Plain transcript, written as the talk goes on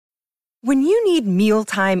When you need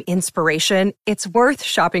mealtime inspiration, it's worth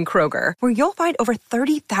shopping Kroger, where you'll find over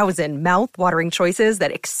 30,000 mouth-watering choices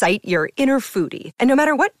that excite your inner foodie. And no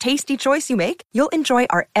matter what tasty choice you make, you'll enjoy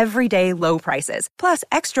our everyday low prices, plus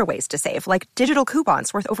extra ways to save, like digital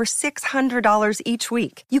coupons worth over $600 each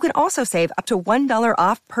week. You can also save up to $1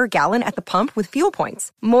 off per gallon at the pump with fuel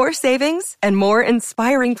points. More savings and more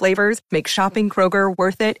inspiring flavors make shopping Kroger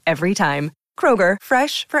worth it every time. Kroger,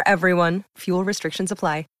 fresh for everyone. Fuel restrictions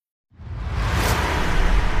apply.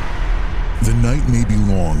 The night may be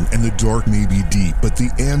long and the dark may be deep, but the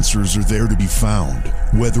answers are there to be found.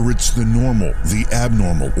 Whether it's the normal, the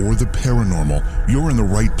abnormal, or the paranormal, you're in the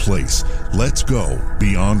right place. Let's go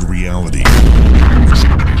beyond reality.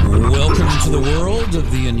 Welcome to the world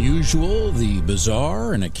of the unusual, the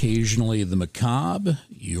bizarre, and occasionally the macabre.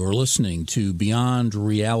 You're listening to Beyond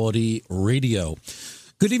Reality Radio.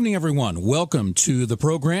 Good evening, everyone. Welcome to the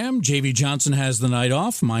program. J.V. Johnson has the night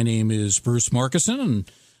off. My name is Bruce Markison,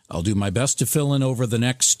 and I'll do my best to fill in over the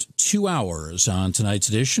next 2 hours on tonight's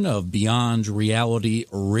edition of Beyond Reality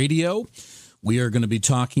Radio. We are going to be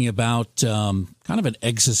talking about kind of an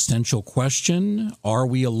existential question. Are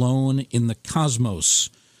we alone in the cosmos?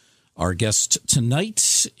 Our guest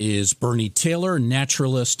tonight is Bernie Taylor,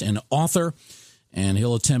 naturalist and author, and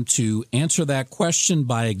he'll attempt to answer that question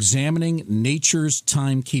by examining nature's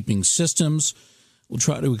timekeeping systems. We'll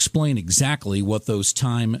try to explain exactly what those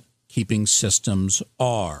timekeeping systems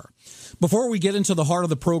are. Before we get into the heart of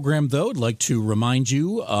the program, though, I'd like to remind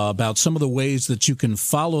you about some of the ways that you can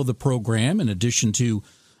follow the program in addition to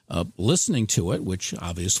listening to it, which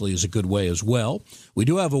obviously is a good way as well. We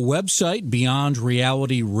do have a website,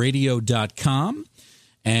 beyondrealityradio.com.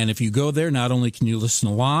 And if you go there, not only can you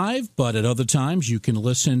listen live, but at other times you can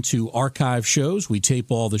listen to archive shows. We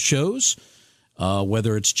tape all the shows.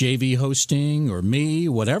 Whether it's JV hosting or me,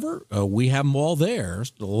 whatever, we have them all there.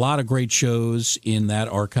 A lot of great shows in that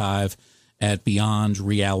archive at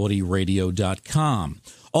beyondrealityradio.com.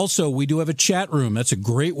 Also, we do have a chat room. That's a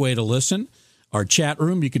great way to listen. Our chat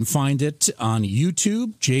room, you can find it on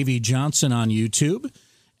YouTube, JV Johnson on YouTube,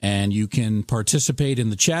 and you can participate in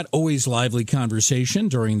the chat. Always lively conversation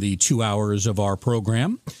during the 2 hours of our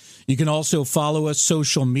program. You can also follow us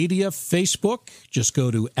social media, Facebook. Just go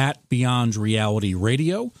to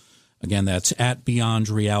 @BeyondRealityRadio. Again, that's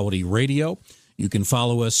 @BeyondRealityRadio. You can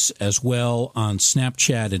follow us as well on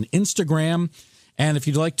Snapchat and Instagram. And if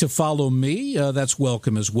you'd like to follow me, that's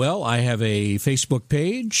welcome as well. I have a Facebook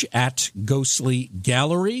page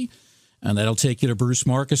 @GhostlyGallery, and that'll take you to Bruce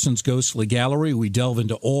Markison's Ghostly Gallery. We delve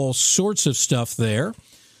into all sorts of stuff there.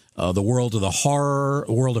 The world of horror,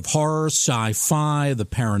 sci-fi, the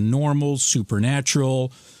paranormal,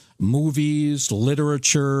 supernatural, movies,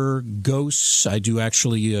 literature, ghosts. I do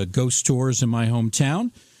actually ghost tours in my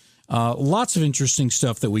hometown. Lots of interesting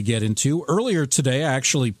stuff that we get into. Earlier today, I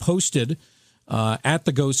actually posted at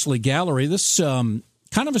the Ghostly Gallery. This kind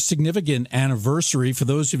of a significant anniversary for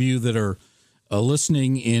those of you that are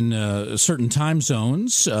listening in certain time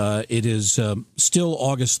zones. It is still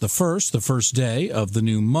August the 1st, the first day of the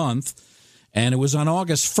new month. And it was on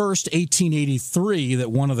August 1st, 1883,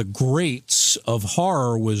 that one of the greats of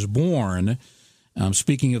horror was born.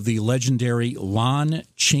 Speaking of the legendary Lon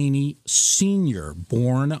Chaney Sr.,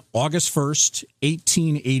 born August 1st,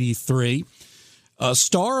 1883. A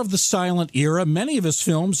star of the silent era. Many of his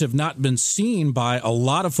films have not been seen by a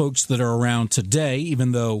lot of folks that are around today,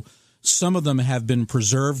 even though some of them have been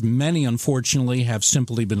preserved. Many, unfortunately, have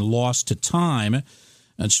simply been lost to time.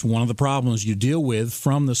 That's one of the problems you deal with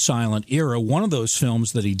from the silent era. One of those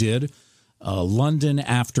films that he did, London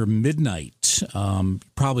After Midnight.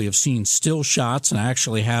 Probably have seen still shots, and I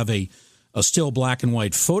actually have a still black and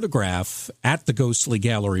white photograph at the Ghostly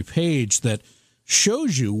Gallery page that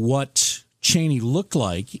shows you what Chaney looked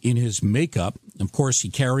like in his makeup. Of course, he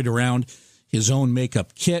carried around his own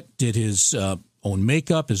makeup kit, did his own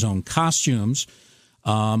makeup, his own costumes.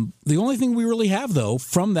 The only thing we really have, though,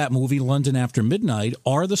 from that movie, London After Midnight,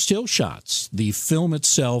 are the still shots. The film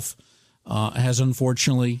itself has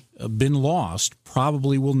unfortunately been lost,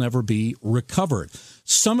 probably will never be recovered.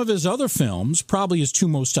 Some of his other films, probably his two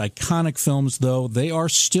most iconic films, though, they are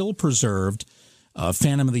still preserved,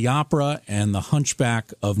 Phantom of the Opera and The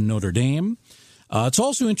Hunchback of Notre Dame. It's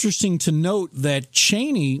also interesting to note that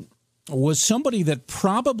Chaney was somebody that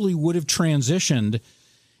probably would have transitioned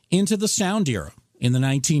into the sound era in the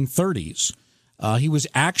 1930s. He was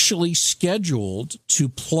actually scheduled to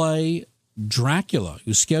play Dracula. He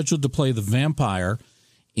was scheduled to play the vampire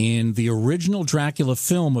in the original Dracula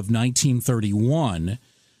film of 1931,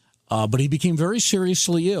 but he became very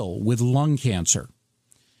seriously ill with lung cancer.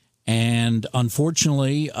 And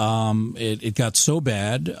unfortunately, it got so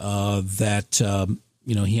bad that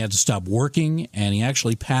he had to stop working, and he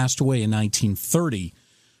actually passed away in 1930,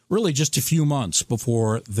 really just a few months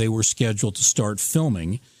before they were scheduled to start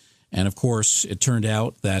filming. And, of course, it turned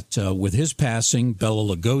out that with his passing,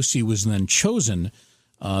 Bela Lugosi was then chosen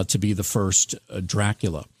to be the first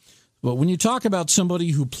Dracula. But when you talk about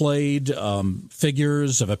somebody who played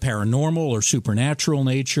figures of a paranormal or supernatural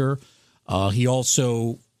nature, he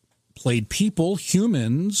also played people,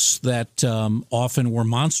 humans, that often were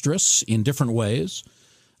monstrous in different ways.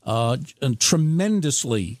 A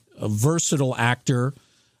tremendously versatile actor,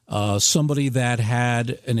 somebody that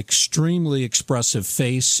had an extremely expressive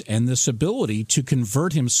face and this ability to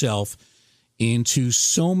convert himself into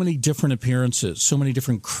so many different appearances, so many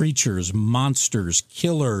different creatures, monsters,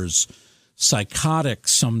 killers,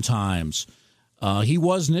 psychotics sometimes. He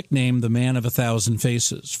was nicknamed the Man of 1,000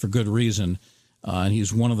 Faces for good reason. And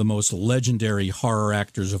he's one of the most legendary horror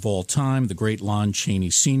actors of all time, the great Lon Chaney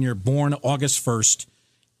Sr., born August 1st,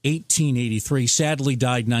 1883, sadly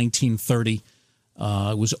died 1930.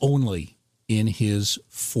 Was only in his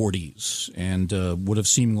 40s and would have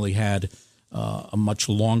seemingly had a much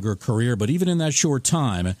longer career, but even in that short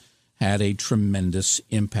time, had a tremendous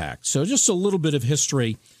impact. So just a little bit of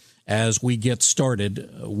history as we get started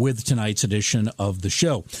with tonight's edition of the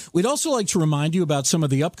show. We'd also like to remind you about some of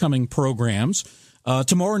the upcoming programs.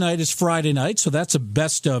 Tomorrow night is Friday night, so that's a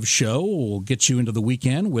best of show. We'll get you into the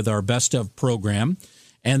weekend with our best of program.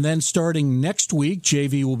 And then starting next week,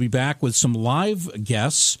 JV will be back with some live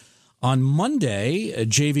guests. On Monday,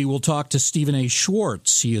 JV will talk to Stephen A.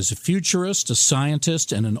 Schwartz. He is a futurist, a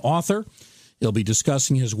scientist, and an author. He'll be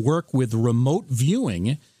discussing his work with remote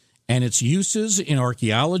viewing and its uses in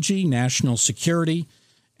archaeology, national security,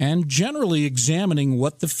 and generally examining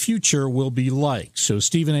what the future will be like. So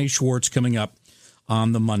Stephen A. Schwartz coming up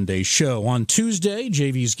on the Monday show. On Tuesday,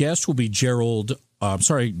 JV's guest will be Gerard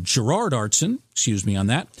Artson, on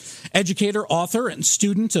that. Educator, author, and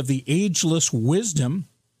student of the Ageless Wisdom.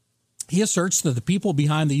 He asserts that the people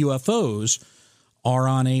behind the UFOs are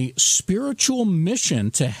on a spiritual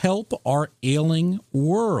mission to help our ailing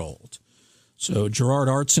world. So Gerard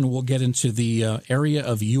Artson will get into the area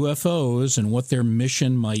of UFOs and what their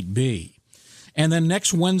mission might be. And then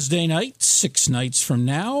next Wednesday night, 6 nights from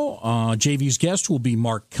now, JV's guest will be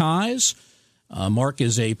Mark Keyes. Mark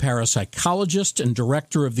is a parapsychologist and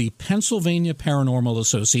director of the Pennsylvania Paranormal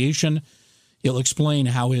Association. He'll explain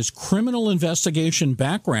how his criminal investigation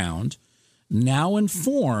background now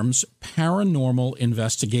informs paranormal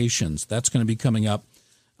investigations. That's going to be coming up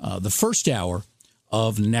the first hour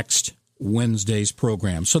of next Wednesday's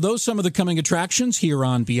program. So those are some of the coming attractions here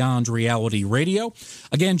on Beyond Reality Radio.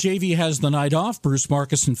 Again, JV has the night off. Bruce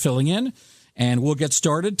Marcuson filling in. And we'll get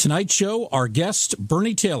started. Tonight's show, our guest,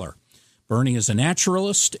 Bernie Taylor. Bernie is a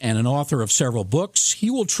naturalist and an author of several books.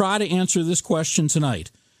 He will try to answer this question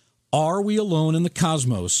tonight. Are we alone in the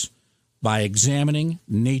cosmos by examining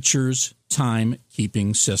nature's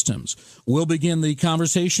time-keeping systems? We'll begin the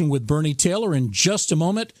conversation with Bernie Taylor in just a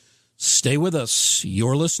moment. Stay with us.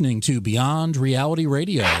 You're listening to Beyond Reality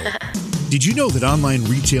Radio. Did you know that online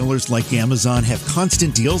retailers like Amazon have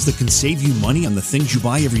constant deals that can save you money on the things you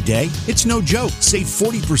buy every day? It's no joke. Save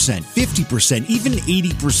 40%, 50%, even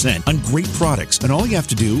 80% on great products, and all you have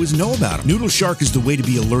to do is know about them. Noodle Shark is the way to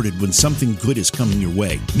be alerted when something good is coming your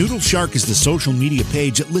way. Noodle Shark is the social media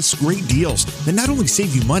page that lists great deals that not only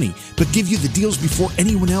save you money, but give you the deals before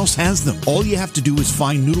anyone else has them. All you have to do is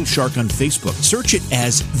find Noodle Shark on Facebook. Search it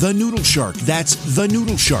as The Noodle Shark. That's The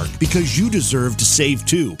Noodle Shark, because you deserve to save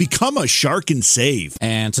too. Become a shark and save.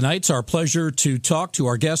 And tonight's our pleasure to talk to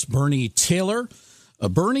our guest, Bernie Taylor.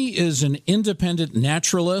 Bernie is an independent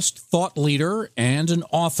naturalist, thought leader, and an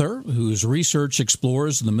author whose research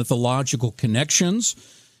explores the mythological connections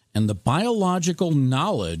and the biological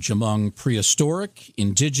knowledge among prehistoric,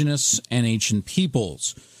 indigenous, and ancient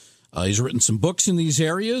peoples. He's written some books in these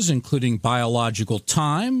areas, including Biological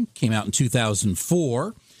Time, came out in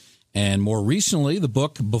 2004, and more recently, the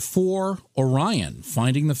book Before Orion,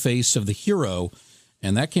 Finding the Face of the Hero,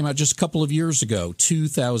 and that came out just a couple of years ago,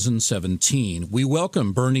 2017. We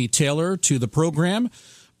welcome Bernie Taylor to the program.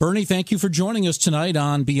 Bernie, thank you for joining us tonight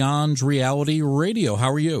on Beyond Reality Radio. How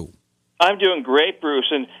are you? I'm doing great, Bruce,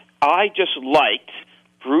 and I just liked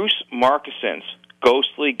Bruce Marcuson's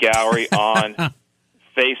Ghostly Gallery on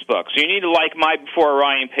Facebook. So you need to like my Before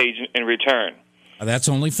Orion page in return. That's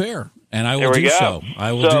only fair. And I will do so.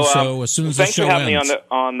 I will do so as soon as the show ends. Thanks for having me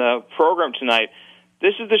on the program tonight.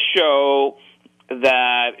 This is the show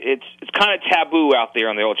that it's kind of taboo out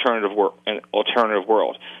there in the alternative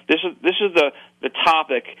world. This is the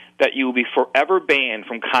topic that you will be forever banned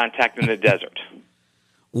from contacting the desert.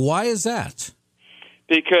 Why is that?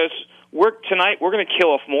 Because tonight we're going to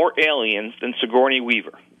kill off more aliens than Sigourney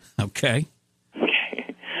Weaver. Okay.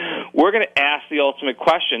 We're going to ask the ultimate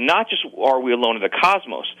question, not just are we alone in the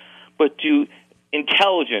cosmos, but do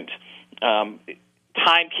intelligent,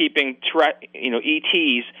 timekeeping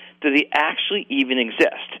ETs, do they actually even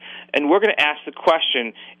exist? And we're going to ask the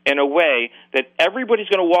question in a way that everybody's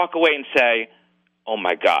going to walk away and say, oh,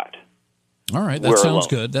 my God. All right, that sounds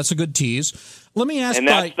good. That's a good tease. Let me ask. And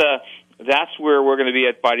that's where we're going to be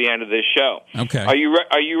at by the end of this show. Okay. Are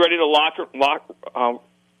you ready to lock up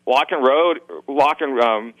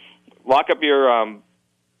your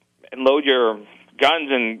and load your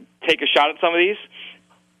guns and take a shot at some of these?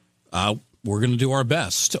 We're going to do our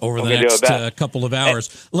best over the next couple of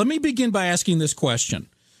hours. Let me begin by asking this question.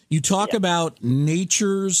 You talk about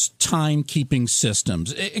nature's timekeeping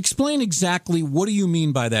systems. Explain exactly what do you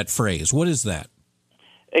mean by that phrase? What is that?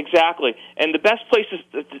 Exactly. And the best place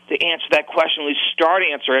to answer that question, we start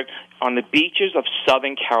answering it on the beaches of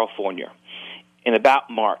Southern California in about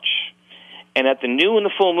March. And at the new and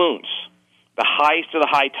the full moons, the highest of the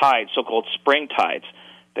high tides, so-called spring tides,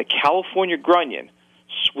 the California grunion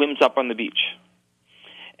swims up on the beach.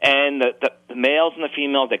 And the males and the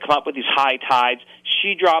females, they come up with these high tides.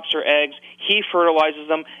 She drops her eggs, he fertilizes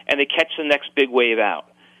them, and they catch the next big wave out.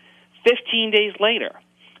 15 days later,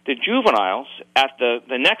 the juveniles, at the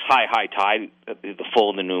next high tide, the full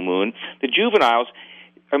and the new moon, the juveniles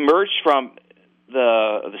emerge from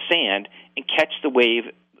the sand and catch the wave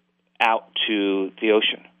out to the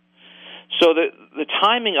ocean. So the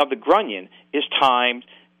timing of the grunion is timed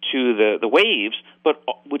to the waves, but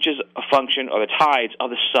which is a function of the tides of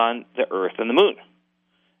the sun, the earth, and the moon.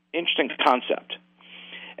 Interesting concept.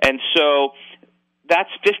 And so that's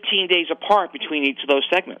 15 days apart between each of those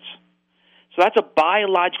segments. So that's a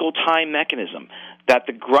biological time mechanism that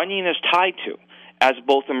the grunion is tied to as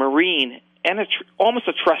both a marine and almost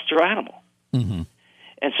a terrestrial animal. Mm-hmm.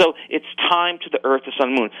 And so it's time to the earth, the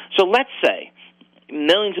sun, moon. So let's say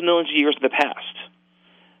millions and millions of years in the past,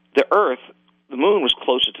 the earth, the moon was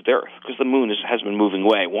closer to the earth because the moon has been moving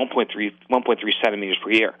away 1.3 centimeters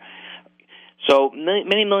per year. So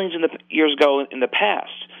many millions of years ago in the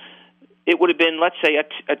past, it would have been, let's say,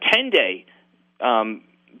 a 10-day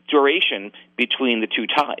duration between the two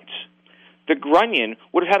tides. The grunion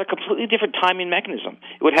would have had a completely different timing mechanism.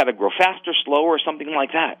 It would have had to grow faster, slower, or something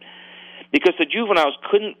like that. Because the juveniles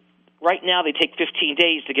couldn't, right now they take 15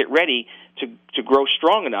 days to get ready to grow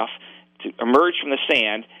strong enough to emerge from the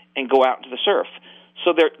sand and go out into the surf.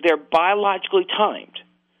 So they're biologically timed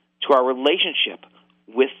to our relationship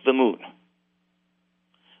with the moon,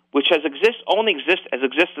 which has only existed in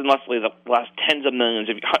the last tens of millions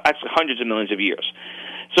of, actually hundreds of millions of years.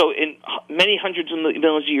 So in many hundreds of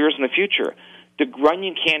millions of years in the future, the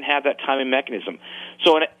grunion can't have that timing mechanism.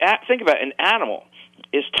 So think about it, an animal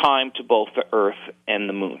is timed to both the earth and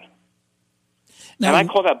the moon. Now, and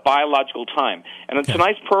I call that biological time. And in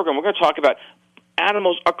tonight's program, we're going to talk about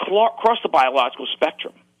animals across the biological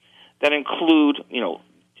spectrum that include,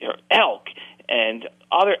 elk and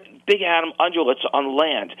other big ungulates on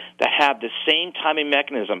land that have the same timing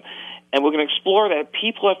mechanism. And we're going to explore that.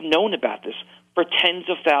 People have known about this for tens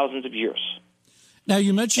of thousands of years. Now,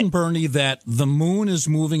 you mentioned, Bernie, that the moon is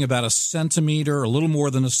moving about a centimeter, a little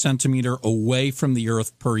more than a centimeter away from the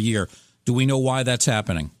Earth per year. Do we know why that's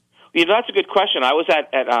happening? That's a good question. I was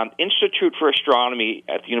at Institute for Astronomy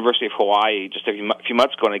at the University of Hawaii just a few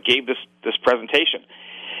months ago, and I gave this presentation.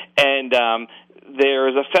 And there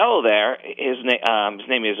is a fellow there. His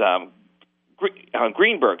name is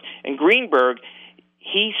Greenberg. And Greenberg,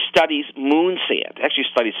 he studies moon sand. Actually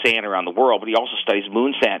studies sand around the world, but he also studies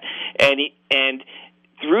moon sand. And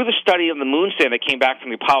through the study of the moon sand that came back from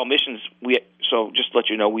the Apollo missions, so just to let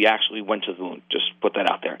you know, we actually went to the moon. Just put that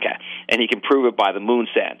out there, okay? And he can prove it by the moon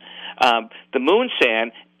sand. The moon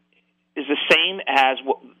sand is the same as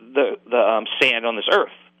the sand on this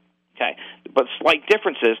Earth, okay? But slight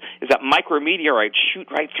differences is that micrometeorites shoot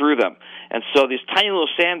right through them. And so these tiny little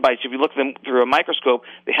sand bites, if you look at them through a microscope,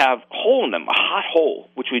 they have a hole in them, a hot hole,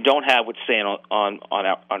 which we don't have with sand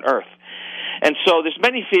on Earth. And so there's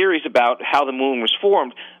many theories about how the moon was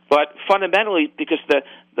formed, but fundamentally, because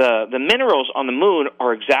the minerals on the moon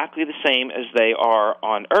are exactly the same as they are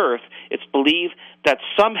on Earth, it's believed that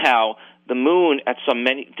somehow the moon, at some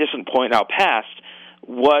distant point in our past,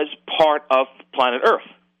 was part of planet Earth,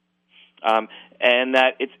 and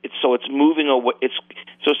that it's moving away.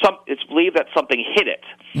 It's believed that something hit it,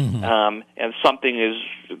 and something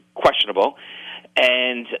is questionable,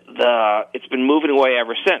 and it's been moving away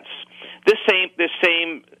ever since. This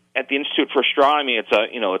same at the Institute for Astronomy, it's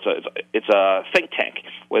a think tank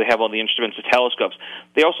where they have all the instruments, the telescopes.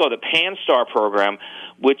 They also have the Pan-STAR program,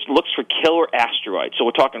 which looks for killer asteroids. So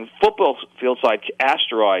we're talking football field-sized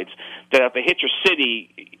asteroids that if they hit your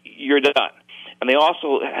city, you're done. And they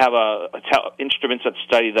also have instruments that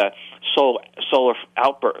study the solar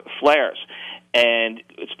outburst flares. And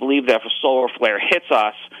it's believed that if a solar flare hits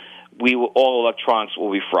us, all electrons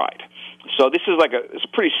will be fried. So this is it's a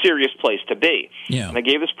pretty serious place to be. Yeah. And I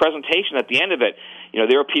gave this presentation. At the end of it,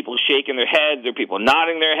 there were people shaking their heads, there were people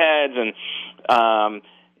nodding their heads, and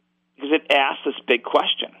because it asked this big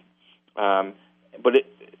question. But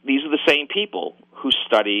these are the same people who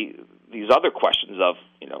study these other questions of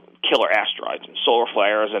killer asteroids and solar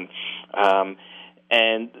flares,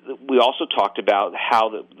 and we also talked about how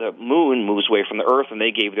the moon moves away from the Earth, and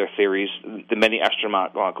they gave their theories, the many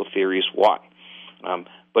astronomical theories why.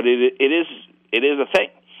 But it is a thing,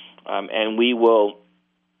 and we will.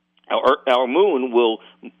 Our moon will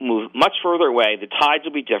move much further away. The tides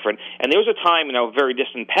will be different, and there was a time in our very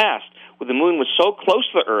distant past where the moon was so close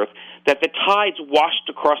to the Earth that the tides washed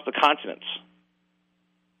across the continents.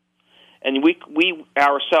 And we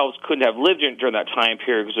ourselves couldn't have lived during that time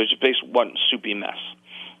period because it was just basically one soupy mess.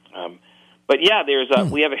 But yeah,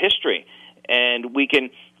 we have a history, and we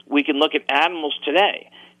can look at animals today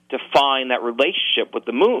to find that relationship with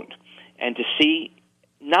the moon and to see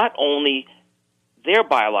not only their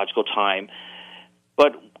biological time,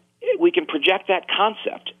 but we can project that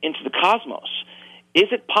concept into the cosmos.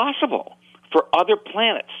 Is it possible for other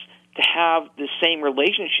planets to have the same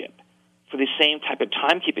relationship, for the same type of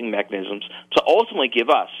timekeeping mechanisms, to ultimately give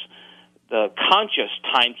us the conscious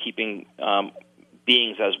timekeeping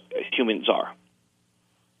beings as humans are?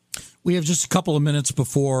 We have just a couple of minutes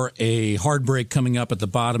before a hard break coming up at the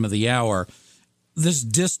bottom of the hour. This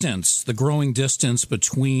distance, the growing distance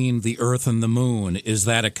between the Earth and the moon, is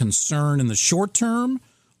that a concern in the short term?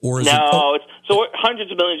 Or is so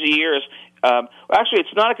hundreds of millions of years. Actually,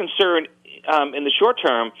 it's not a concern in the short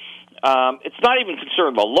term. It's not even a concern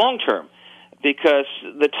in the long term, because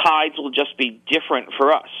the tides will just be different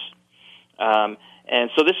for us. And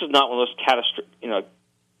so this is not one of those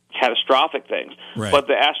catastrophic things, right. But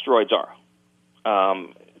the asteroids are.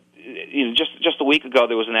 Just a week ago,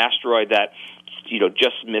 there was an asteroid that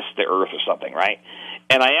just missed the Earth or something, right?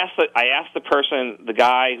 And I asked the person, the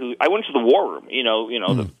guy who I went to the war room,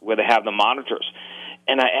 where they have the monitors,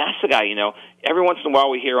 and I asked the guy, every once in a while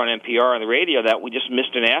we hear on NPR on the radio that we just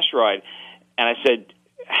missed an asteroid, and I said,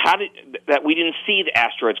 that we didn't see the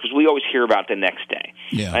asteroids because we always hear about it the next day.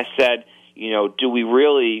 Yeah. I said, do we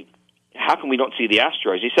really? How come we don't see the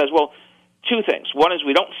asteroids? He says, well, two things. One is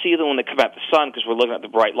we don't see them when they come out the sun because we're looking at the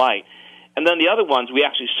bright light. And then the other ones, we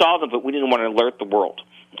actually saw them, but we didn't want to alert the world.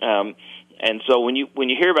 And so when you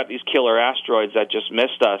hear about these killer asteroids that just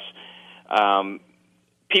missed us,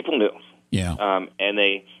 people knew. Yeah. And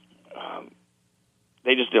they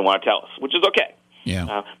just didn't want to tell us, which is okay.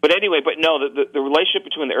 Yeah. But anyway, the relationship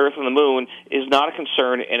between the Earth and the moon is not a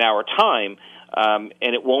concern in our time,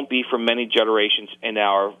 and it won't be for many generations in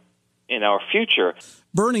our future.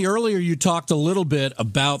 Bernie, earlier you talked a little bit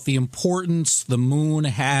about the importance the moon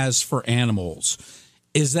has for animals.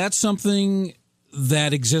 Is that something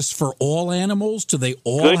that exists for all animals? Do they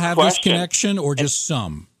all have this connection, or just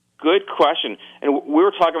some? Good question. And we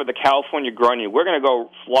were talking about the California Grunion. We're going to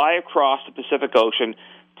go fly across the Pacific Ocean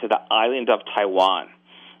to the island of Taiwan,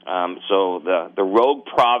 so the rogue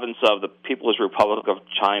province of the People's Republic of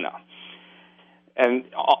China. And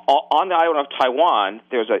on the island of Taiwan,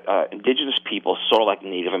 there's indigenous people, sort of like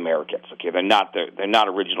Native Americans. Okay, they're not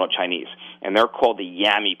original Chinese, and they're called the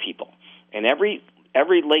Yami people. And every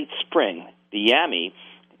late spring, the Yami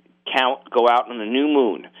go out on the new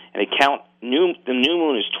moon, and they count the new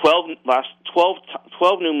moon is 12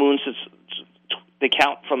 new moons since they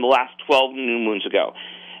count from the last 12 new moons ago,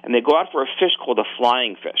 and they go out for a fish called a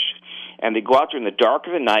flying fish, and they go out during the dark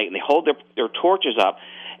of the night, and they hold their torches up.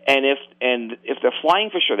 And if the flying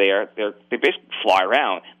fish are there, they basically fly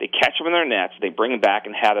around. They catch them in their nets. They bring them back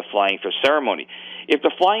and have a flying fish ceremony. If the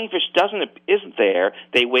flying fish isn't there,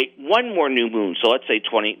 they wait one more new moon. So let's say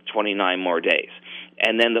 29 more days,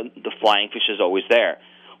 and then the flying fish is always there.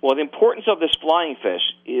 Well, the importance of this flying fish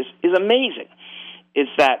is amazing. It's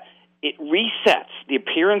that it resets the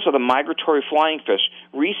appearance of the migratory flying fish,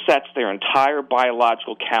 resets their entire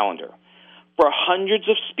biological calendar for hundreds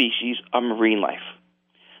of species of marine life.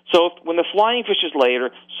 So when the flying fish is later,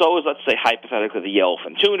 so is, let's say, hypothetically, the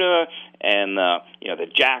yellowfin tuna and the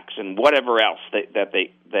jacks and whatever else that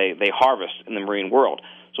they harvest in the marine world.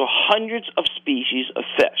 So hundreds of species of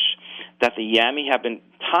fish that the Yami have been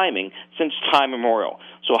timing since time immemorial.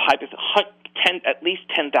 So at least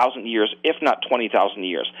 10,000 years, if not 20,000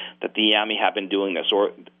 years, that the Yami have been doing this,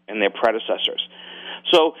 and their predecessors.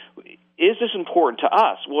 So, is this important to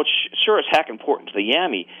us? Well, it's sure as heck important to the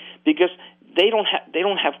Yami, because they don't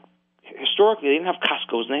have historically they didn't have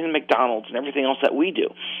Costco's and they didn't have McDonald's and everything else that we do.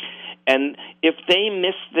 And if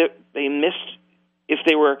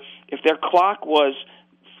if their clock was,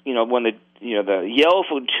 when the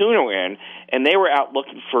yellowfin tuna were in, and they were out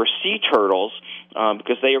looking for sea turtles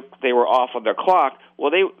because they were off on their clock,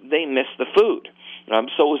 well, they missed the food. So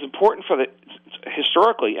it was important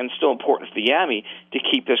historically, and still important for the Yami, to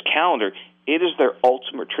keep this calendar. It is their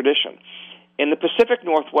ultimate tradition. In the Pacific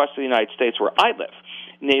Northwest of the United States, where I live,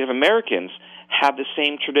 Native Americans have the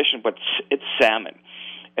same tradition, but it's salmon.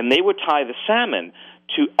 And they would tie the salmon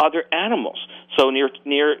to other animals. So near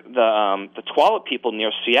the Tuolip people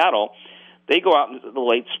near Seattle, they go out in the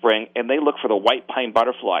late spring and they look for the white pine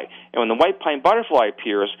butterfly. And when the white pine butterfly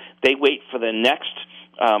appears, they wait for the next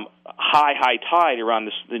high tide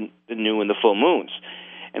around the new and the full moons.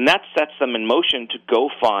 And that sets them in motion to go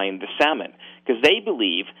find the salmon, because they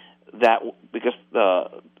believe that because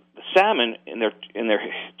the salmon in their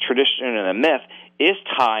tradition and the myth is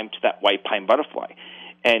tied to that white pine butterfly.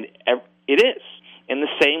 And it is, in the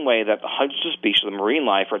same way that the hundreds of species of marine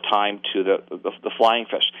life are tied to the flying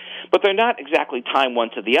fish. But they're not exactly tied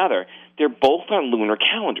one to the other. They're both on lunar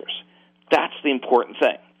calendars. That's the important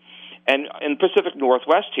thing. And in the Pacific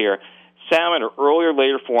Northwest here, salmon are earlier or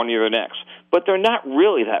later for one year or the next. But they're not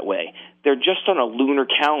really that way. They're just on a lunar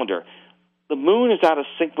calendar. The moon is out of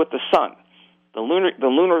sync with the sun. The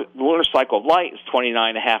lunar cycle of light is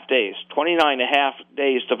 29.5 days. 29.5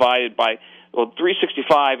 days divided by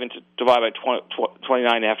 365 divided by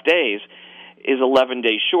 29.5 days is 11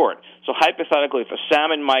 days short. So hypothetically, if a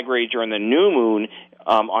salmon migrated during the new moon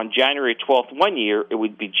on January 12th one year, it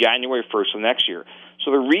would be January 1st of next year.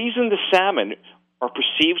 So the reason the salmon are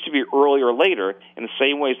perceived to be earlier or later, in the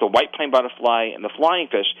same way as the white pine butterfly and the flying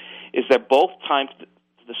fish, is that both times to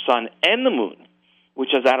the sun and the moon,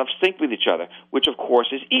 which is out of sync with each other, which of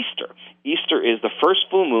course is Easter. Easter is the first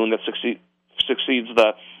full moon that succeeds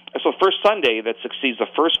first Sunday that succeeds the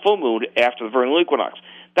first full moon after the vernal equinox.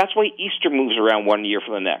 That's why Easter moves around one year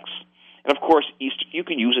from the next. And of course, you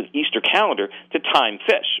can use an Easter calendar to time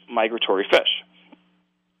fish, migratory fish.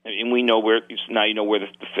 And we know where the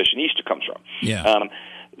fish in Easter comes from. Yeah.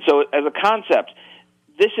 So as a concept,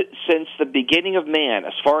 since the beginning of man,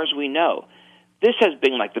 as far as we know, this has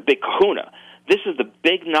been like the big kahuna. This is the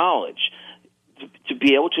big knowledge to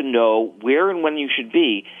be able to know where and when you should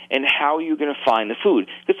be and how you're going to find the food.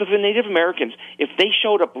 Because if the Native Americans, if they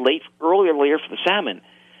showed up earlier or later for the salmon,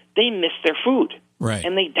 they missed their food. Right.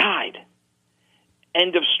 And they died.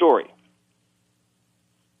 End of story.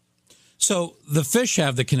 So the fish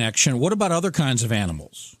have the connection. What about other kinds of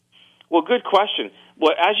animals? Well, good question.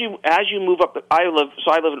 Well, as you move up, I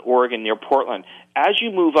live in Oregon near Portland. As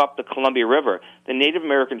you move up the Columbia River, the Native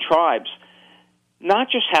American tribes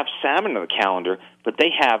not just have salmon on the calendar, but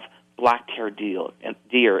they have black-tailed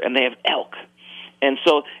deer, and they have elk. And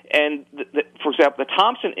so, for example, the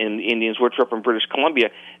Thompson Indians, which are up in British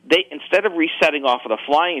Columbia, they, instead of resetting off of the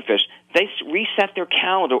flying fish, they reset their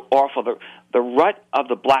calendar off of the rut of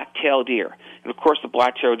the black-tailed deer. And of course, the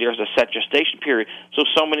black-tailed deer has a set gestation period.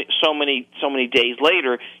 So many days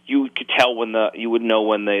later, you could tell you would know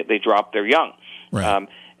when they dropped their young. Right.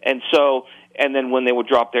 And then when they would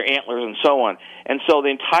drop their antlers and so on. And so the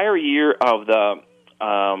entire year of the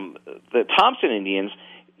Thompson Indians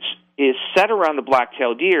is set around the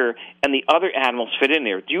black-tailed deer, and the other animals fit in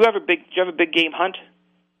there. Do you have a big game hunt?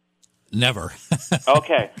 Never.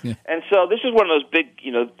 Okay. Yeah. And so this is one of those big,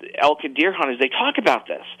 elk and deer hunters. They talk about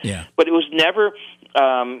this. Yeah. But it was never,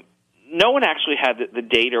 no one actually had the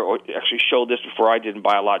data or actually showed this before I did in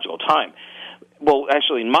biological time. Well,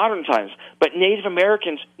 actually in modern times. But Native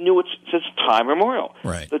Americans knew it since time immemorial.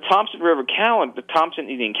 Right. The Thompson River calendar, the Thompson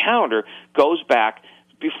Indian calendar, goes back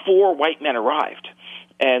before white men arrived.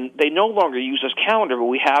 And they no longer use this calendar, but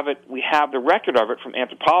we have the record of it from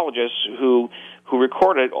anthropologists who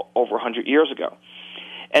recorded it over 100 years ago.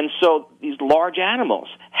 And so these large animals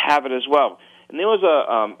have it as well. And there was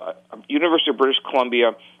a University of British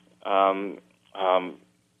Columbia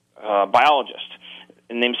biologist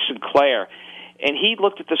named Sinclair, and he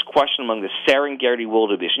looked at this question among the Serengeti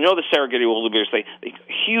wildebeest. You know the Serengeti wildebeest, they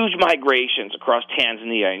huge migrations across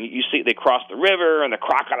Tanzania, and you see they cross the river, and the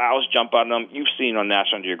crocodiles jump on them. You've seen on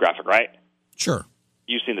National Geographic, right? Sure.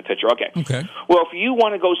 You've seen the picture, okay. Okay. Well, if you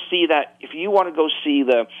want to go see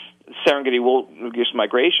the Serengeti wildebeest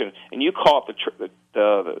migration, and you call up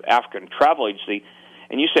the African Travel Agency,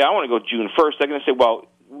 and you say, I want to go June 1st, they're going to say, well,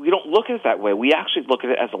 we don't look at it that way. We actually look at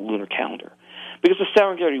it as a lunar calendar, because the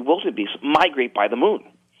Serengeti wildebeest migrate by the moon.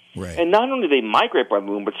 Right. And not only do they migrate by the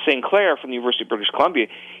moon, but St. Clair from the University of British Columbia,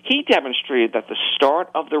 he demonstrated that the start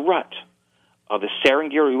of the rut of the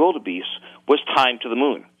Serengeti wildebeest was timed to the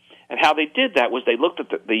moon. And how they did that was they looked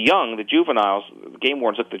at the young, the juveniles, the game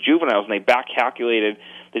wardens looked at the juveniles, and they back-calculated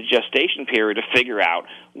the gestation period to figure out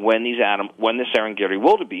when when the Serengeti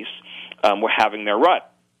wildebeest were having their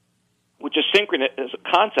rut, which is synchronous.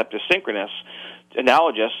 A concept is synchronous,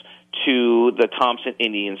 analogous to the Thompson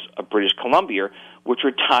Indians of British Columbia, which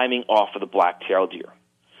were timing off of the black-tailed deer.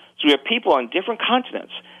 So we have people on different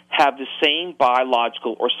continents have the same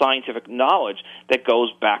biological or scientific knowledge that goes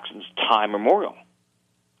back since time immemorial.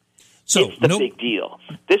 So it's the big deal.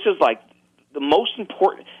 This is like the most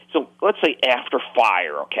important. So let's say after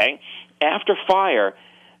fire, okay? After fire,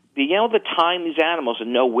 being able to time these animals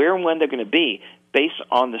and know where and when they're going to be based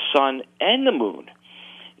on the sun and the moon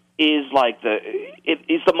is like it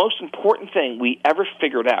is the most important thing we ever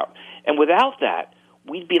figured out. And without that,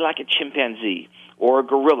 we'd be like a chimpanzee or a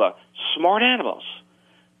gorilla, smart animals,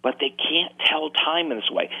 but they can't tell time in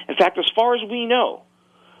this way. In fact, as far as we know,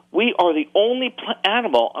 we are the only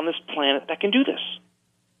animal on this planet that can do this,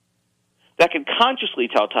 that can consciously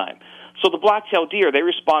tell time. So the black-tailed deer, they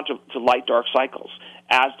respond to light-dark cycles,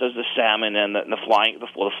 as does the salmon and the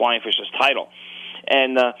flying fish is tidal.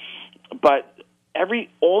 And but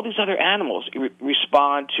all these other animals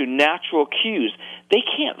respond to natural cues. They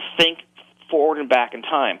can't think forward and back in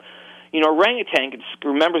time. You know, orangutan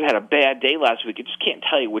remembers had a bad day last week. It just can't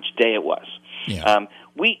tell you which day it was. Yeah.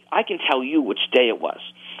 I can tell you which day it was,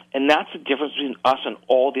 and that's the difference between us and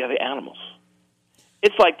all the other animals.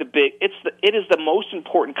 It's like it is the most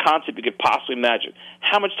important concept you could possibly imagine.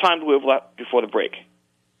 How much time do we have left before the break?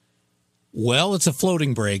 Well, it's a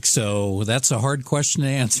floating break, so that's a hard question to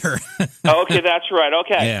answer. Okay, that's right.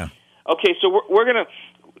 Okay. Yeah. Okay, so we're gonna.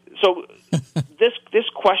 So this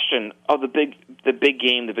question of the big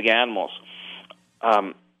game, the big animals.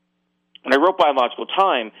 When I wrote Biological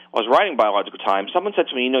Time, I was writing Biological Time. Someone said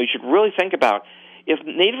to me, you should really think about if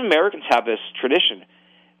Native Americans have this tradition,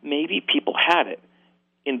 maybe people had it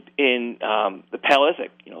in the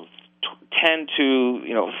Paleolithic, 10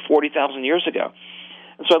 to 40,000 years ago.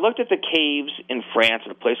 And so I looked at the caves in France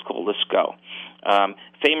at a place called Lascaux.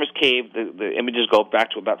 Famous cave, the images go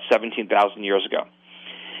back to about 17,000 years ago.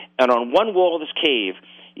 And on one wall of this cave,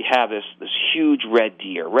 you have this huge red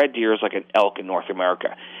deer. Red deer is like an elk in North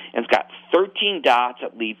America. And it's got 13 dots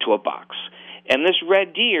that lead to a box. And this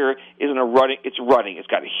red deer is running. It's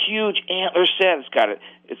got a huge antler set. It's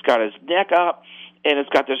got its neck up, and it's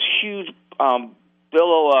got this huge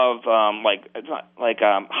billow of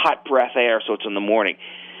hot breath air. So it's in the morning.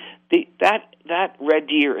 That red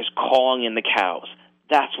deer is calling in the cows.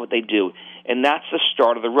 That's what they do, and that's the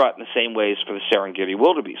start of the rut. In the same ways for the Serengeti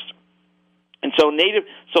wildebeest. And so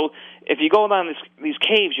if you go down these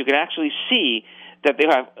caves, you can actually see that they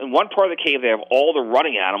have, in one part of the cave, they have all the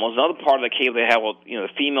running animals. Another part of the cave, they have, the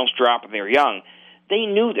females drop when they're young. They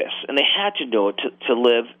knew this, and they had to know it to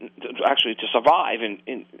live, to survive,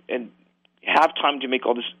 and have time to make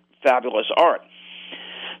all this fabulous art.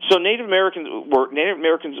 So Native Americans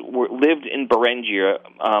lived in Beringia.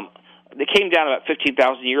 They came down about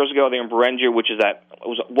 15,000 years ago. They're in Beringia, which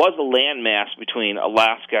was a landmass between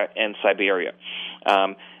Alaska and Siberia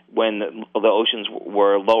when the oceans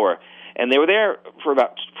were lower. And they were there for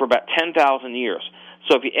about 10,000 years.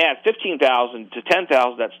 So if you add 15,000 to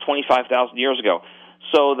 10,000, that's 25,000 years ago.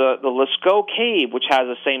 So the Lascaux Cave, which has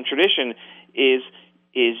the same tradition, is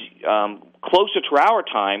closer to our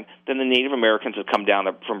time than the Native Americans that come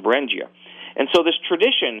down from Beringia. And so this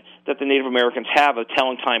tradition that the Native Americans have of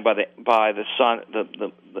telling time by the sun,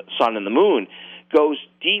 the sun and the moon, goes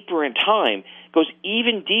deeper in time, goes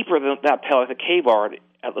even deeper than that Paleolithic cave art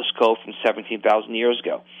at Lascaux from 17,000 years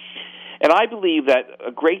ago. And I believe that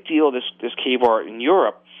a great deal of this cave art in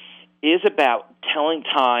Europe is about telling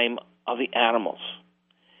time of the animals.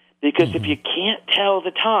 Because if you can't tell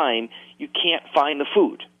the time, you can't find the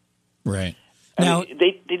food. Right. Now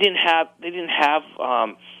they didn't have they didn't have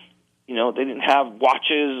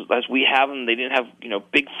watches as we have them. They didn't have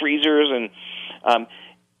big freezers, and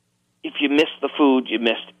if you missed the food, you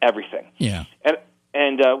missed everything. Yeah.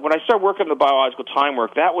 And when I started working on the Biological Time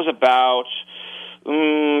work, that was about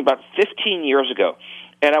 15 years ago.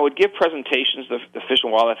 And I would give presentations to the Fish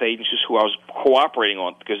and Wildlife agencies who I was cooperating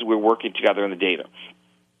on because we were working together in the data.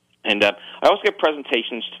 And I also give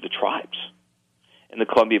presentations to the tribes in the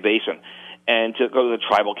Columbia Basin and to go to the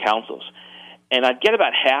tribal councils. And I'd get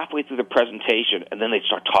about halfway through the presentation, and then they'd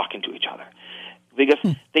start talking to each other because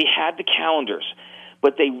they had the calendars,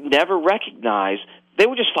 but they never recognized they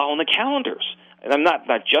were just following the calendars. And I'm not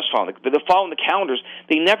just following, but they're following the calendars.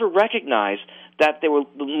 They never recognized that the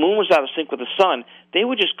moon was out of sync with the sun. They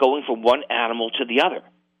were just going from one animal to the other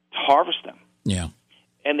to harvest them. Yeah.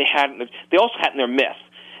 And they also had in their myth.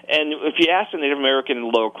 And if you ask the Native American in the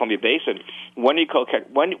Lower Columbia Basin, when is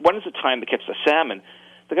the time to catch the salmon,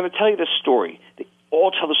 they're going to tell you this story. They all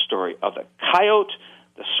tell the story of the coyote,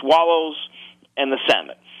 the swallows, and the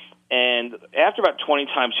salmon. And after about 20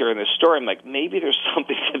 times hearing this story, I'm like, maybe there's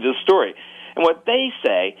something to this story. And what they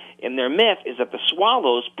say in their myth is that the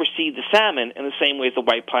swallows precede the salmon in the same way as the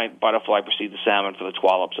white pine butterfly precedes the salmon for the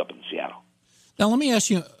Tualaps up in Seattle. Now, let me ask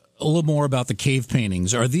you a little more about the cave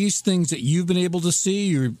paintings. Are these things that you've been able to see?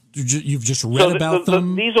 You've just read about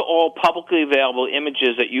them? These are all publicly available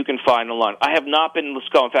images that you can find online. I have not been to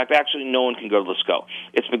Lascaux. In fact, actually, no one can go to Lascaux.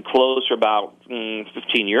 It's been closed for about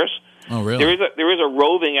 15 years. Oh, really? There is a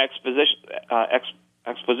roving exposition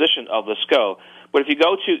of Lascaux. But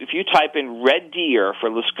if you type in red deer for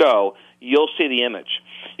Lascaux, you'll see the image.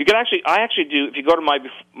 You can I actually do, if you go to my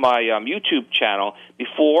YouTube channel,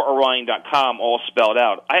 beforeorion.com, all spelled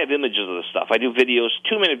out, I have images of this stuff. I do videos,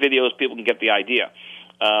 2-minute videos, people can get the idea.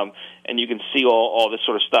 And you can see all this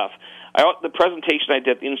sort of stuff. The presentation I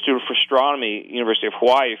did at the Institute for Astronomy, University of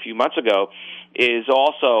Hawaii, a few months ago, is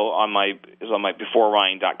also on my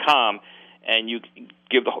beforeorion.com, and you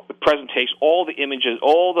give the presentation, all the images,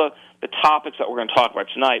 all the topics that we're going to talk about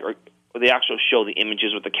tonight, or they actually show the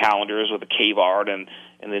images with the calendars, with the cave art, and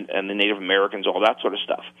the Native Americans, all that sort of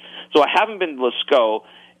stuff. So I haven't been to Lascaux,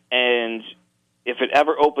 and if it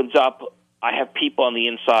ever opens up, I have people on the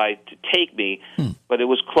inside to take me, but it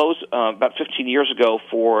was closed about 15 years ago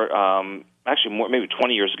for, actually more, maybe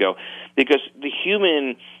 20 years ago, because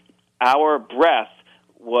our breath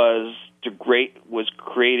was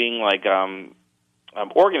creating like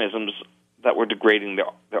organisms that were degrading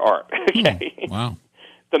their art. Okay, wow,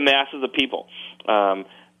 the masses of people.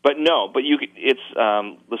 But it's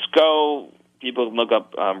Lascaux. People can look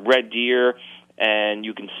up red deer, and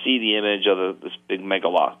you can see the image of this big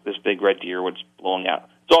megaloth, this big red deer, what's blowing out.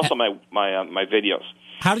 It's also my videos.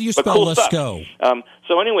 How do you spell Lascaux?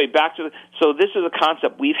 So anyway, so this is a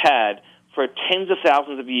concept we've had for tens of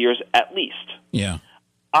thousands of years at least. Yeah.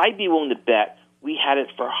 I'd be willing to bet we had it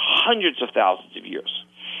for hundreds of thousands of years.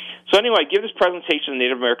 So anyway, I give this presentation to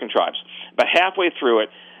Native American tribes. About halfway through it,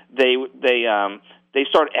 they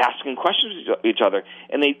started asking questions to each other,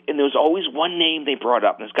 and there was always one name they brought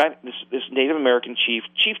up. And this Native American chief,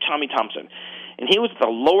 Chief Tommy Thompson, and he was at the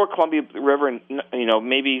Lower Columbia River, and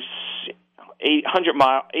maybe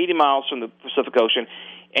 80 miles from the Pacific Ocean,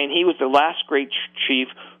 and he was the last great chief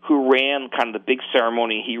who ran kind of the big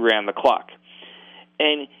ceremony. He ran the clock.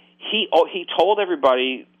 And he told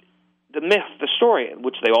everybody the myth, the story,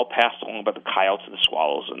 which they all passed along about the coyotes and the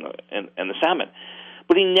swallows and the salmon.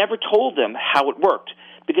 But he never told them how it worked,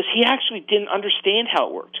 because he actually didn't understand how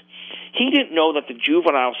it worked. He didn't know that the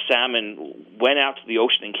juvenile salmon went out to the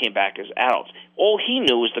ocean and came back as adults. All he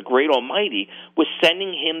knew was the great Almighty was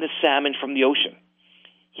sending him the salmon from the ocean.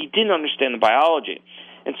 He didn't understand the biology.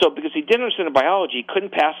 And so because he didn't understand the biology, he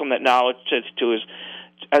couldn't pass on that knowledge to his...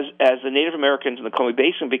 As the Native Americans in the Columbia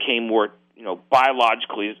Basin became more,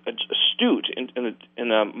 biologically astute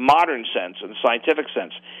in a modern sense, in a scientific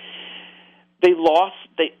sense, there was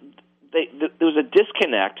a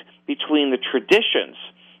disconnect between the traditions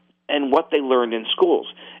and what they learned in schools.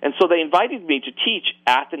 And so they invited me to teach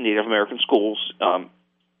at the Native American schools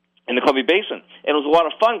in the Columbia Basin. And it was a lot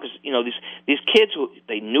of fun because, these kids,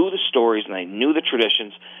 they knew the stories and they knew the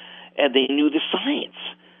traditions and they knew the science,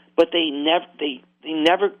 but they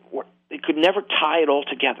could never tie it all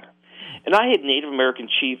together. And I had Native American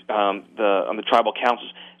chief on the tribal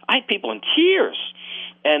councils. I had people in tears,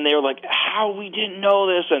 and they were like, "How we didn't know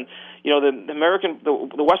this?" And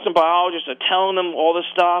the Western biologists are telling them all this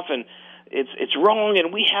stuff, and it's wrong,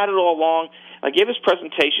 and we had it all along. I gave this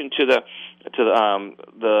presentation to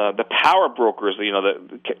the power brokers. These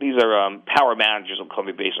are power managers of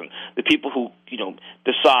Columbia Basin, the people who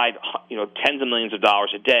decide tens of millions of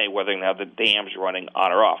dollars a day whether they have the dams running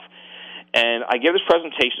on or off. And I gave this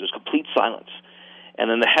presentation. It was complete silence. And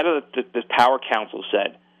then the head of the power council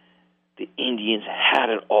said, "The Indians had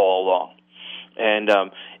it all along," and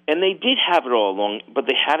they did have it all along, but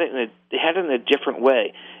they had it in a different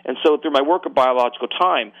way. And so through my work of biological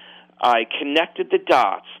time, I connected the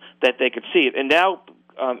dots that they could see it. And now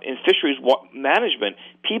in fisheries management,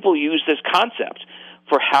 people use this concept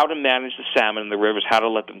for how to manage the salmon in the rivers, how to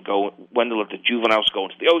let them go, when to let the juveniles go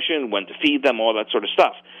into the ocean, when to feed them, all that sort of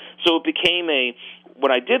stuff. So it became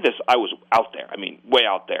when I did this, I was out there. I mean, way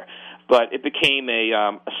out there. But it became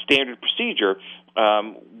a standard procedure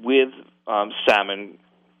with salmon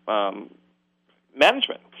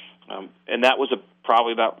management. And that was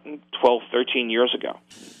probably about 12, 13 years ago.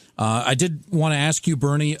 I did want to ask you,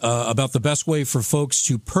 Bernie, about the best way for folks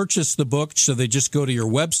to purchase the book. So they just go to your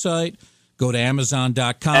website, go to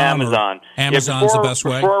Amazon.com. Amazon. Amazon's the best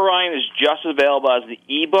way. Before Orion is just available as the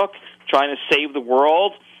ebook, trying to save the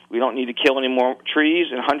world. We don't need to kill any more trees.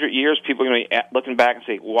 In 100 years, people are going to be looking back and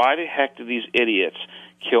say, why the heck did these idiots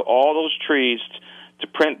kill all those trees to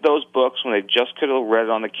print those books when they just could have read it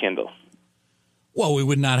on the Kindle? Well, we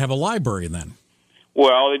would not have a library then.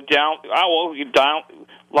 Well,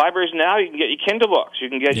 libraries now, you can get your Kindle books. You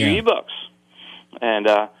can get your ebooks. And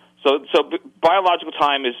so Biological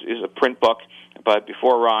Time is a print book, but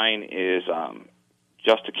Before Orion is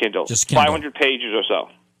just a Kindle. Just Kindle. 500 pages or so,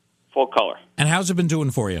 full color. And how's it been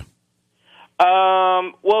doing for you?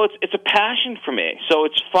 Well, it's a passion for me, so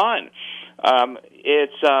it's fun.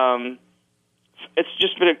 It's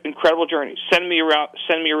just been an incredible journey. Send me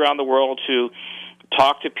around the world to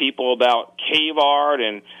talk to people about cave art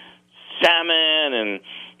and salmon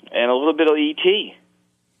and a little bit of ET.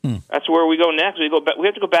 That's where we go next. We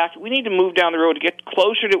have to go back. We need to move down the road to get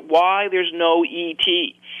closer to why there's no ET.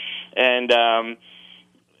 And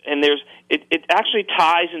it actually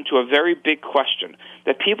ties into a very big question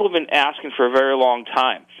that people have been asking for a very long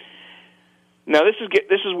time. Now, this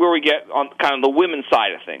is where we get on kind of the women's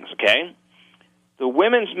side of things, okay? The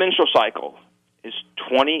women's menstrual cycle is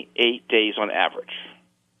 28 days on average,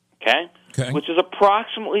 okay? Which is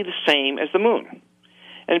approximately the same as the moon.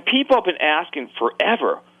 And people have been asking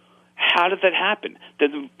forever, how did that happen?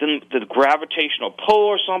 Did the gravitational pull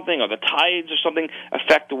or something, or the tides or something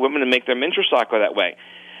affect the women and make their menstrual cycle that way?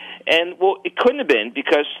 And, well, it couldn't have been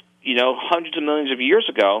because, hundreds of millions of years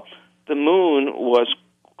ago, the moon was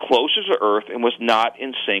closer to Earth and was not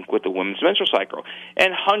in sync with the women's menstrual cycle.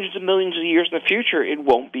 And hundreds of millions of years in the future, it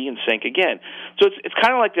won't be in sync again. So it's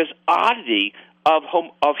kind of like this oddity of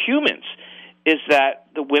humans, is that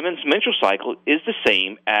the women's menstrual cycle is the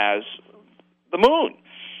same as the moon.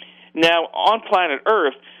 Now, on planet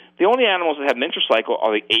Earth, the only animals that have menstrual cycle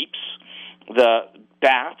are the apes, the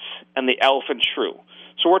bats, and the elephant shrew.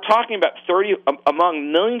 So we're talking about 30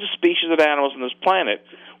 among millions of species of animals on this planet.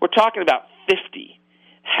 We're talking about 50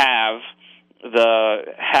 have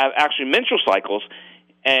actually menstrual cycles,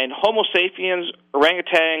 and Homo sapiens,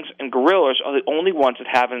 orangutans, and gorillas are the only ones that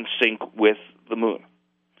have in sync with the moon.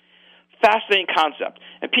 Fascinating concept,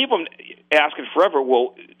 and people have been asking forever,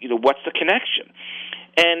 well, what's the connection?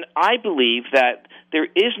 And I believe that there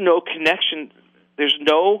is no connection. There's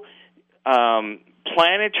no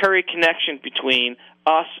planetary connection between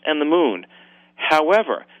us and the moon.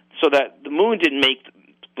 However, so that the moon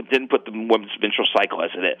didn't put the women's menstrual cycle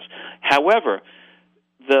as it is. However,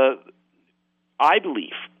 I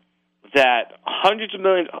believe that hundreds of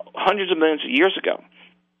millions of years ago,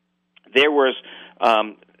 there was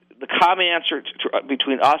the common ancestor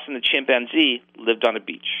between us and the chimpanzee lived on a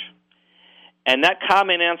beach, and that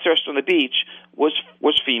common ancestor on the beach was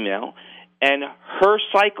female, and her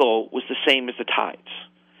cycle was the same as the tides.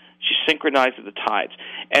 She synchronized with the tides,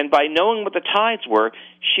 and by knowing what the tides were,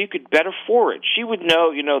 she could better forage. She would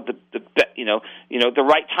know, the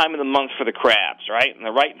right time of the month for the crabs, right, and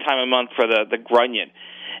the right time of month for the grunion,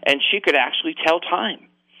 and she could actually tell time,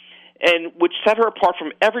 and which set her apart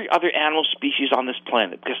from every other animal species on this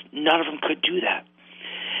planet, because none of them could do that.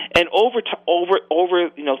 And over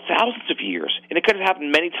thousands of years, and it could have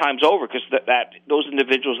happened many times over, because that those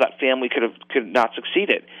individuals, that family could not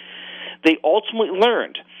succeeded. They ultimately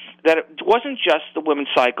learned that it wasn't just the women's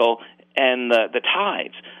cycle and the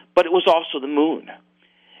tides, but it was also the moon.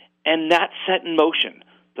 And that set in motion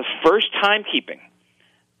the first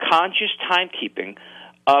conscious timekeeping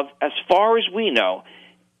of, as far as we know,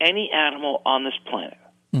 any animal on this planet.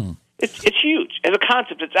 It's huge. As a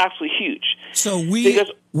concept, it's absolutely huge. So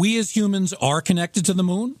we as humans are connected to the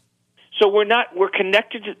moon? So we're not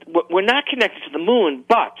connected to the moon,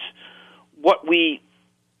 but what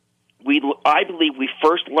I believe we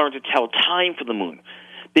first learned to tell time for the moon,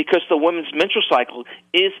 because the women's menstrual cycle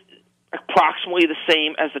is approximately the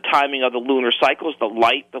same as the timing of the lunar cycles, the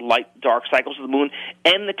light, dark cycles of the moon,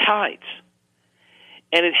 and the tides.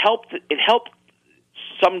 And it helped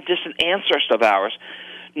some distant ancestor of ours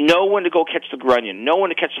know when to go catch the grunion, know when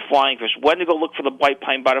to catch the flying fish, when to go look for the white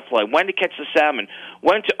pine butterfly, when to catch the salmon,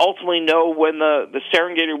 when to ultimately know when the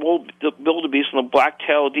Serengeti wildebeest and the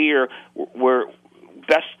black-tailed deer were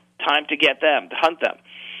best time to get them, to hunt them.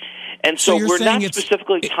 And so we're not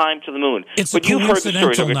specifically timed to the moon. But you've heard the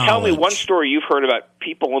stories. Okay, tell me one story you've heard about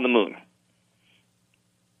people on the moon.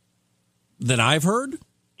 That I've heard?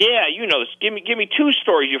 Yeah, you know this. Give me two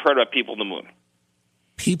stories you've heard about people on the moon.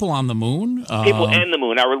 people on the moon? People and the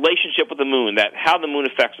moon, our relationship with the moon, how the moon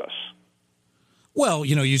affects us. Well,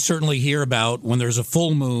 you certainly hear about when there's a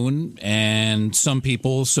full moon and some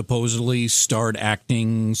people supposedly start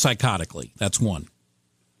acting psychotically. That's one.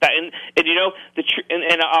 And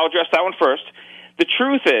I'll address that one first. The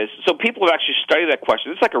truth is, so people have actually studied that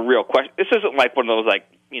question. It's like a real question. This isn't like one of those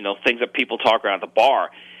things that people talk around at the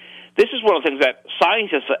bar. This is one of the things that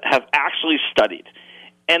scientists have actually studied.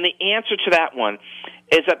 And the answer to that one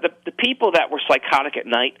is that the people that were psychotic at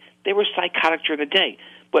night, they were psychotic during the day.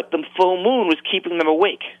 But the full moon was keeping them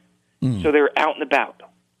awake. So they were out and about.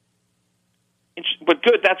 But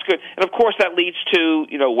good, that's good. And, of course, that leads to,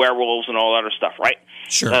 werewolves and all that other stuff, right?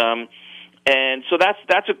 Sure. And so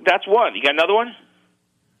that's one. You got another one?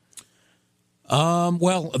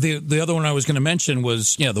 Well, the other one I was going to mention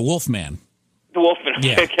was, the Wolfman. The Wolfman.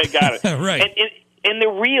 Yeah. Okay, got it. Right. And they're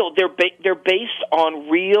real. They're based on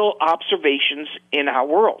real observations in our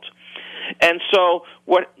world. And so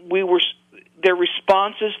they're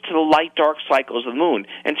responses to the light-dark cycles of the moon.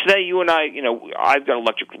 And today, you and I, I've got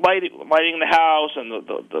electric lighting in the house, and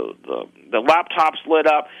the laptop's lit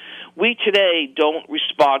up. We today don't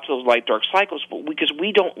respond to those light-dark cycles because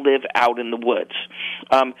we don't live out in the woods.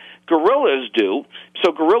 Gorillas do.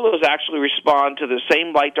 So gorillas actually respond to the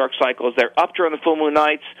same light-dark cycles. They're up during the full moon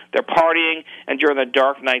nights, they're partying, and during the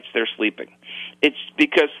dark nights, they're sleeping. It's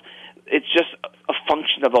because it's just a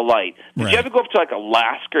function of the light. Did you ever go up to,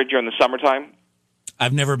 Alaska during the summertime?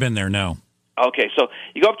 I've never been there, no. Okay, so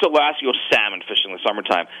you go up to Alaska, you go salmon fishing in the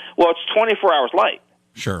summertime. Well, it's 24 hours light.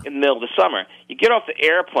 Sure. In the middle of the summer. You get off the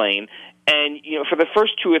airplane, and, for the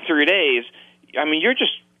first 2 or 3 days, you're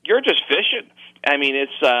just fishing.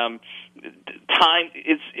 It's time.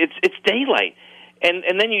 It's daylight,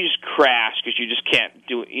 and then you just crash because you just can't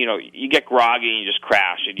do it. You get groggy and you just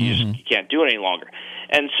crash, and you can't do it any longer.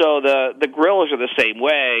 And so the gorillas are the same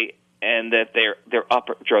way, and that they're up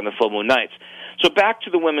during the full moon nights. So back to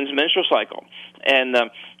the women's menstrual cycle, and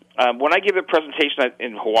when I gave a presentation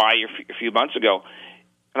in Hawaii a few months ago,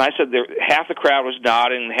 and I said half the crowd was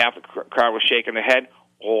nodding and half the crowd was shaking their head,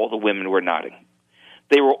 all the women were nodding.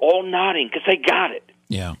 They were all nodding because they got it.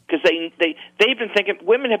 Yeah. Because they've been thinking,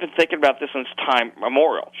 women have been thinking about this since time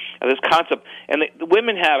immemorial, this concept. And the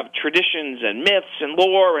women have traditions and myths and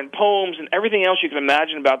lore and poems and everything else you can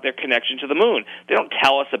imagine about their connection to the moon. They don't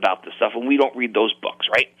tell us about this stuff, and we don't read those books,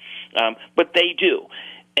 right? But they do.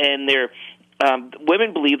 And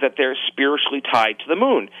women believe that they're spiritually tied to the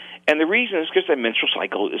moon. And the reason is because their menstrual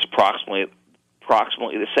cycle is approximately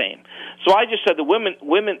the same. So I just said the women,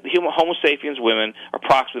 Homo sapiens women are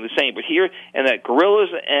approximately the same. But here, and that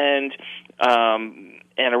gorillas and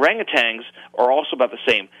orangutans are also about the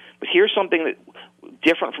same. But here's something that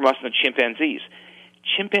different from us and the chimpanzees.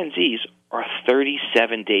 Chimpanzees are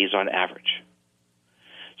 37 days on average.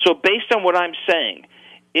 So based on what I'm saying,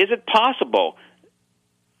 is it possible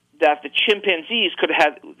that the chimpanzees could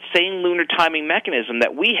have the same lunar timing mechanism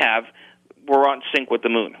that we have, were on sync with the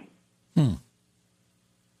moon?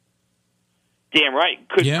 Damn right.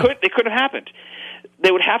 They could have happened.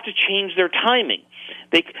 They would have to change their timing.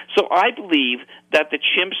 So I believe that the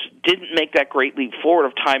chimps didn't make that great leap forward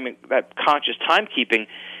of timing, that conscious timekeeping,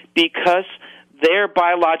 because their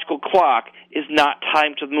biological clock is not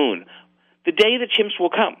timed to the moon. The day the chimps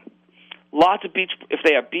will come. Lots of if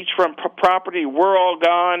they have beachfront property, we're all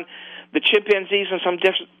gone. The chimpanzees, at some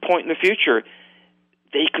different point in the future,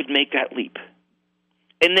 they could make that leap,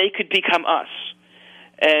 and they could become us.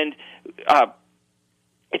 And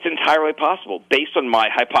it's entirely possible based on my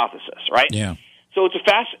hypothesis, right? Yeah. So it's a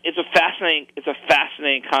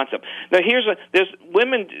fascinating concept. Now there's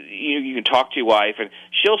women you can talk to your wife, and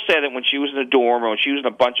she'll say that when she was in a dorm or when she was in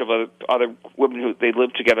a bunch of other women who they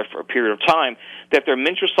lived together for a period of time, that their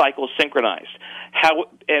menstrual cycle is synchronized.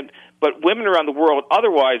 But women around the world,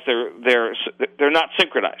 otherwise they're not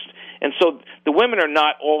synchronized. And so the women are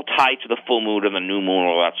not all tied to the full moon and the new moon and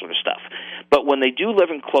all that sort of stuff. But when they do live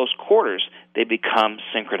in close quarters, they become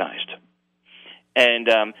synchronized. And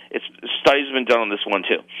studies have been done on this one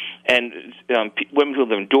too. And women who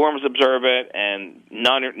live in dorms observe it, and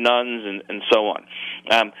nuns and so on.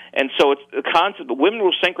 And so it's the concept that women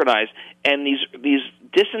will synchronize, and these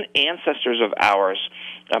distant ancestors of ours,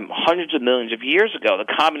 hundreds of millions of years ago,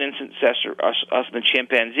 the common ancestor, us and the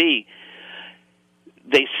chimpanzee,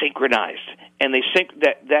 they synchronized, and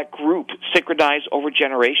that group synchronized over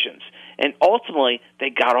generations, and ultimately they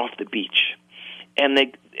got off the beach. And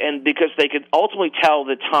because they could ultimately tell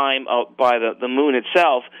the time by the moon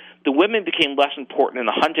itself, the women became less important in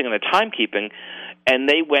the hunting and the timekeeping, and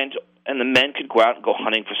they went, and the men could go out and go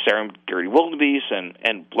hunting for Serengeti wildebeest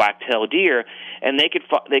and black-tailed deer, and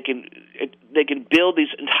build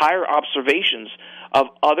these entire observations of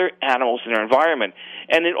other animals in their environment,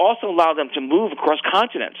 and it also allowed them to move across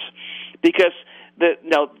continents because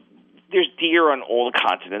there's deer on all the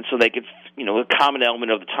continents, so they could, a common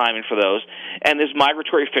element of the timing for those, and there's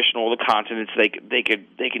migratory fish on all the continents.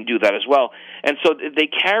 They can do that as well, and so they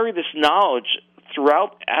carry this knowledge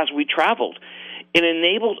throughout as we traveled. It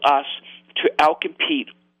enabled us to outcompete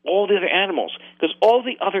all the other animals because all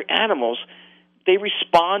the other animals, they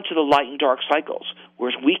respond to the light and dark cycles,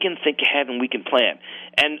 whereas we can think ahead and we can plan.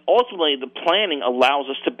 And ultimately, the planning allows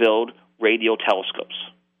us to build radio telescopes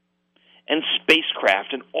and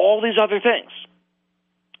spacecraft and all these other things.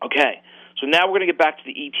 Okay, so now we're going to get back to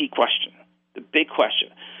the ET question, the big question.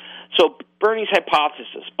 So Bernie's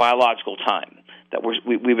hypothesis, biological time, that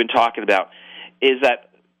we've been talking about, is that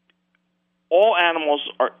most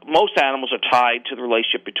animals are tied to the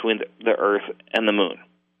relationship between the Earth and the Moon,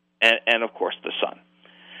 and of course the Sun.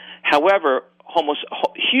 However,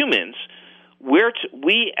 humans,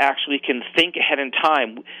 we actually can think ahead in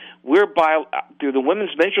time. Through the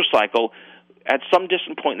women's menstrual cycle, at some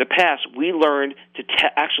distant point in the past, we learned to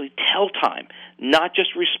actually tell time, not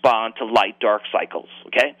just respond to light-dark cycles.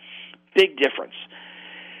 Okay, big difference.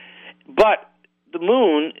 But the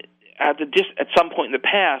Moon, at some point in the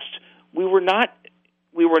past, we were not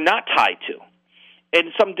tied to. And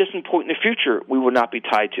at some distant point in the future, we will not be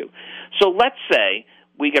tied to. So let's say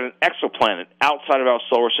we get an exoplanet outside of our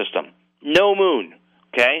solar system, no moon,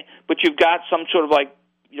 okay? But you've got some sort of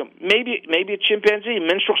maybe a chimpanzee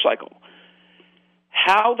menstrual cycle.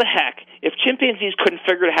 How the heck, if chimpanzees couldn't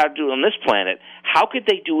figure out how to do it on this planet, how could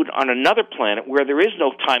they do it on another planet where there is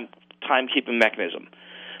no timekeeping mechanism?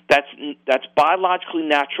 That's biologically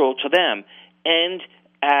natural to them and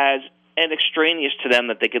extraneous to them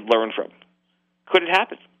that they could learn from. Could it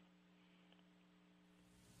happen?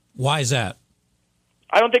 Why is that?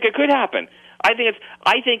 I don't think it could happen. I think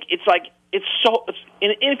it's in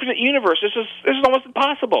an infinite universe. This is almost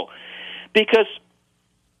impossible because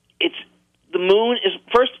the Moon is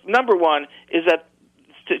first. Number one is that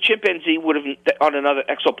the chimpanzee would have on another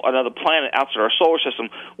planet outside our solar system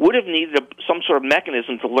would have needed some sort of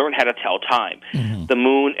mechanism to learn how to tell time, the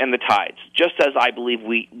Moon and the tides, just as I believe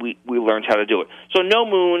we learned how to do it. So no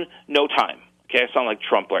Moon, no time. Okay, I sound like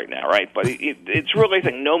Trump right now, right? But it's really a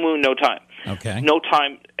thing: no Moon, no time. Okay, no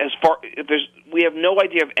time. We have no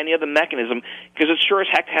idea of any other mechanism because it sure as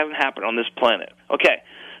heck hasn't happened on this planet. Okay.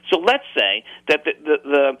 So let's say that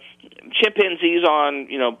the chimpanzees on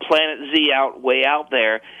planet Z way out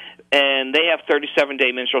there, and they have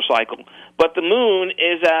 37-day menstrual cycle, but the Moon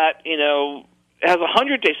is at has a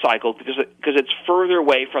 100-day cycle because it's further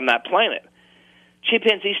away from that planet.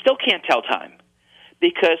 Chimpanzees still can't tell time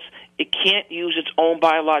because it can't use its own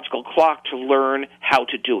biological clock to learn how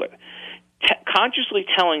to do it. Consciously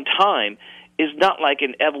telling time is not like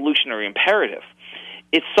an evolutionary imperative.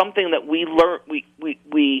 It's something that we learn.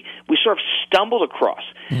 We sort of stumbled across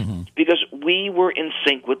because we were in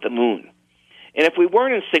sync with the Moon. And if we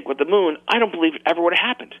weren't in sync with the Moon, I don't believe it ever would have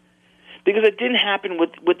happened. Because it didn't happen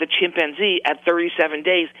with the chimpanzee at 37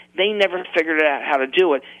 days. They never figured out how to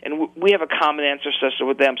do it, and we have a common ancestor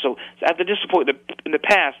with them. So at the disappointment in the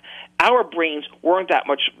past, our brains weren't that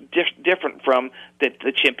much different from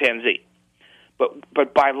the chimpanzee.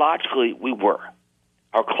 But biologically, we were.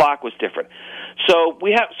 Our clock was different. So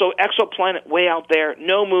exoplanet way out there,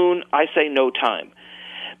 no Moon, I say no time.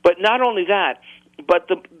 But not only that, but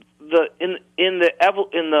in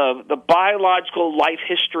the biological life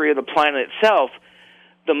history of the planet itself,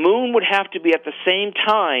 the Moon would have to be at the same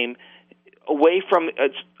time away from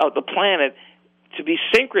the planet to be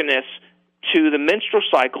synchronous to the menstrual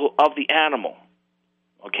cycle of the animal.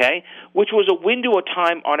 Okay, which was a window of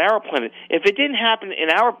time on our planet. If it didn't happen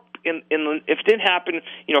if it didn't happen,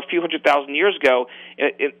 a few 100,000 years ago,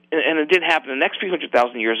 and it didn't happen the next few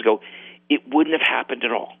 100,000 years ago, it wouldn't have happened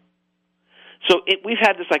at all. So we've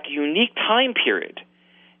had this unique time period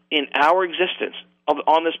in our existence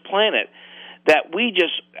on this planet that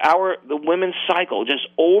the women's cycle just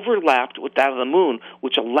overlapped with that of the Moon,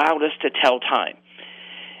 which allowed us to tell time.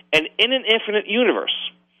 And in an infinite universe,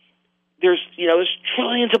 there's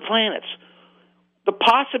trillions of planets. The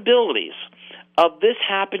possibilities of this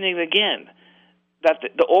happening again, that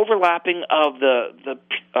the overlapping of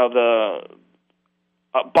the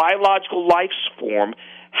biological life form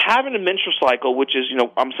having a menstrual cycle, which is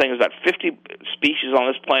I'm saying is that 50 species on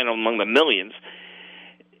this planet among the millions,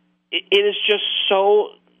 it is just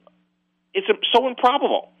so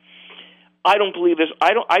improbable. I don't believe this.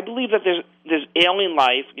 I believe that there's alien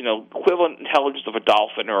life, equivalent intelligence of a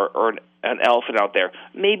dolphin or an elephant out there,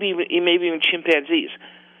 maybe even chimpanzees.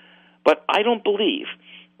 But I don't believe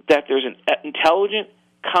that there's an intelligent,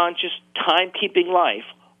 conscious, time-keeping life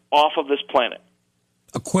off of this planet.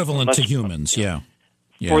 Equivalent to humans, yeah.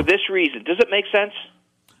 For this reason. Does it make sense?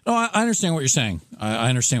 No, I understand what you're saying. I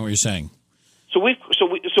understand what you're saying. So we've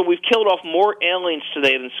killed off more aliens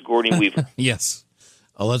today than Sigourney Weaver. Yes.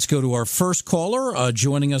 Let's go to our first caller.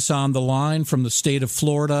 Joining us on the line from the state of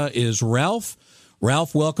Florida is Ralph.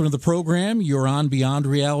 Ralph, welcome to the program. You're on Beyond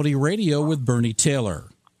Reality Radio with Bernie Taylor.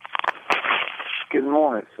 Good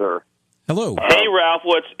morning, sir. Hello. Hey, Ralph.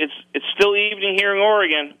 Well, it's still evening here in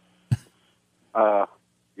Oregon.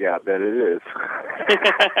 Yeah, I bet it is.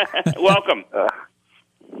 Welcome.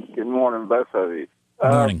 Good morning, both of you.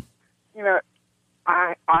 Good morning. You know,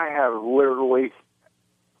 I have literally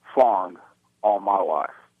farmed all my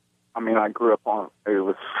life. I mean, I grew up on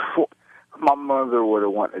my mother would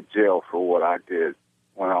have went to jail for what I did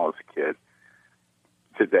when I was a kid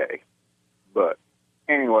today. But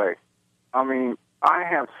anyway, I mean, I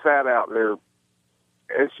have sat out there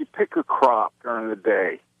as you pick a crop during the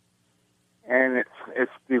day, and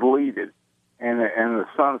it's deleted, and the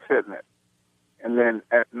sun's hitting it, and then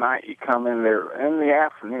at night you come in there in the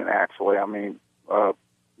afternoon. Actually, I mean,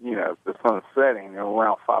 you know, the sun's setting, you know,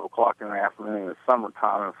 around 5 o'clock in the afternoon. The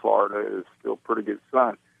summertime in Florida is still pretty good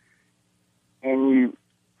sun, and you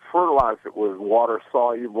fertilize it with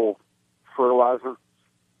water-soluble fertilizer,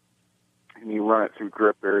 and you run it through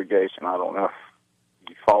drip irrigation. I don't know if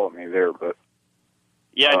you follow me there, but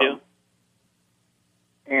yeah, I do.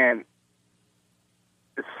 And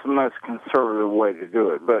it's the most conservative way to do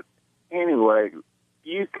it. But anyway,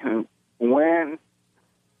 you can, when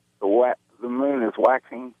the moon is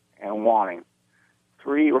waxing and waning,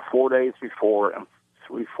 3 or 4 days before and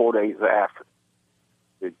 3 or 4 days after,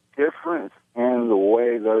 the difference in the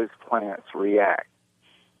way those plants react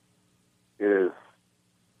is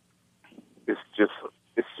it's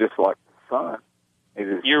just like the sun.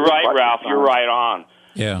 You're right, like Ralph. You're right on.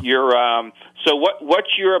 Yeah. You're so what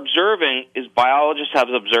you're observing is biologists have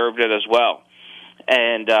observed it as well.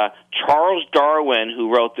 And Charles Darwin,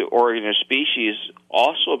 who wrote The Origin of Species,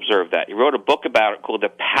 also observed that. He wrote a book about it called The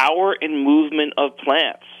Power and Movement of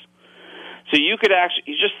Plants. So you could actually,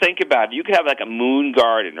 you just think about it, you could have like a moon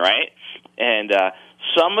garden, right? And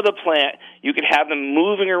some of the plant, you could have them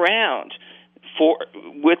moving around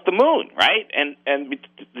with the moon, right? And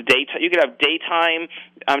the daytime, you could have daytime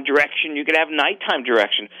direction, you could have nighttime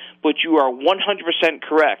direction, but you are 100%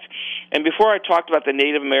 correct. And before I talked about the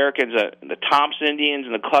Native Americans, the Thompson Indians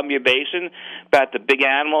and the Columbia Basin, about the big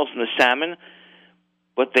animals and the salmon,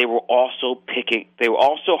 but they were also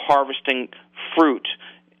harvesting fruit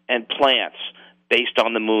and plants based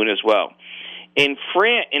on the moon as well. In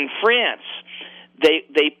France, the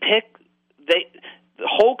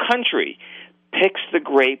whole country picks the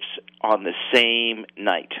grapes on the same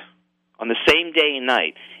night, on the same day and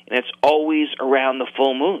night, and it's always around the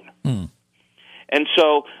full moon. And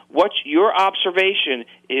so what your observation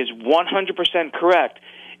is 100% correct,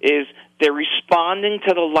 is they're responding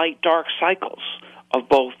to the light-dark cycles of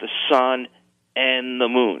both the sun and the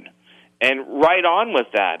moon. And right on with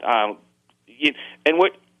that.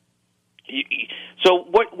 So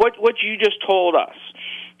what you just told us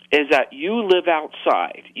is that you live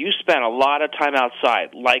outside. You spend a lot of time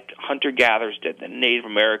outside, like hunter-gatherers did, the Native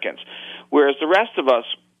Americans. Whereas the rest of us,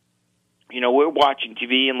 you know, we're watching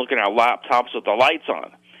TV and looking at our laptops with the lights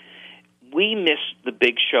on. We miss the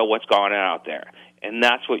big show, what's going on out there, and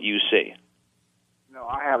that's what you see. No,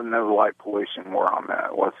 I have no light pollution where I'm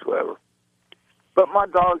at whatsoever. But my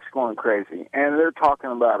dog's going crazy, and they're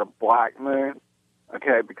talking about a black moon,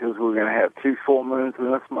 okay, because we're going to have 2 full moons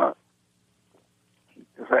in this month.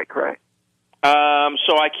 Is that correct? So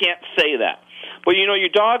I can't say that. But, you know, your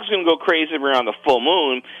dog's going to go crazy around the full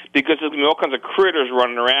moon because there's going to be all kinds of critters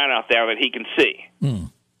running around out there that he can see.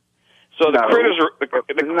 So the critters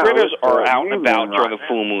are out and about during the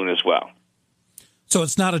full moon as well. So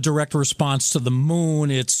it's not a direct response to the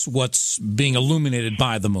moon, it's what's being illuminated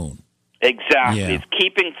by the moon. Exactly. Yeah. It's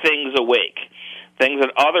keeping things awake, things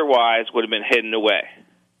that otherwise would have been hidden away.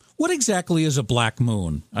 What exactly is a black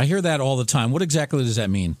moon? I hear that all the time. What exactly does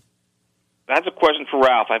that mean? That's a question for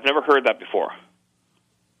Ralph. I've never heard that before.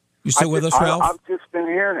 You still with us, Ralph? I've just been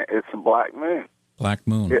hearing it. It's a black moon. Black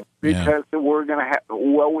moon. Because we're going to have,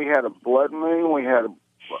 well, we had a blood moon, we had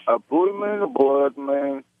a blue moon, a blood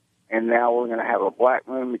moon, and now we're going to have a black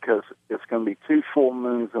moon because it's going to be 2 full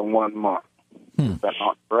moons in 1 month. Is that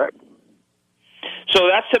not correct? So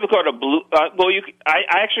that's typical of a blue. I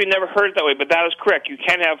actually never heard it that way, but that is correct. You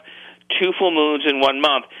can have 2 full moons in 1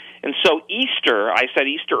 month, and so Easter. I said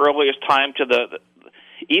Easter earliest time to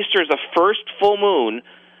Easter is the first full moon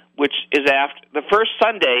which is after the first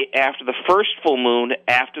Sunday after the first full moon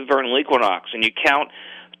after the vernal equinox, and you count.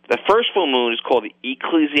 The first full moon is called the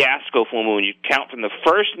ecclesiastical full moon. You count from the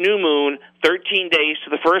first new moon 13 days to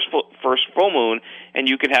the first full moon, and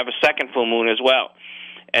you can have a second full moon as well.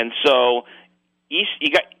 And so,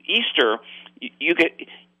 you got Easter. You get,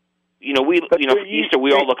 for Easter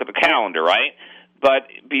we all look at the calendar, right? But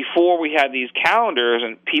before we had these calendars,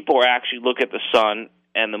 and people were actually look at the sun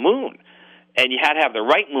and the moon, and you had to have the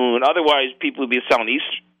right moon. Otherwise, people would be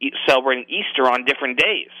celebrating Easter on different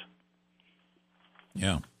days.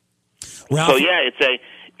 Yeah. Ralph? So yeah,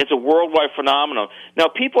 it's a worldwide phenomenon. Now,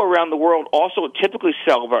 people around the world also typically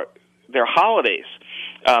celebrate their holidays,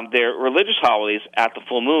 their religious holidays at the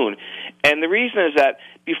full moon, and the reason is that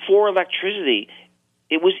before electricity,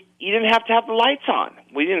 you didn't have to have the lights on.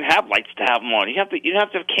 We didn't have lights to have them on. You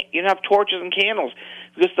didn't have torches and candles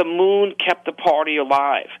because the moon kept the party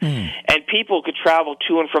alive, and people could travel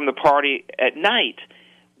to and from the party at night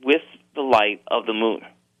with the light of the moon.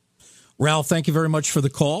 Ralph, thank you very much for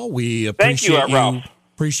the call. We appreciate Ralph.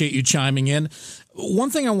 Appreciate you chiming in.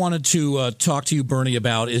 One thing I wanted to talk to you, Bernie,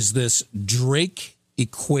 about is this Drake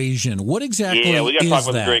equation. What exactly is that? Yeah, we got to talk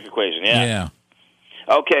about the Drake equation. Yeah.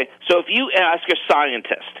 Okay, so if you ask a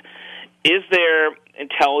scientist, is there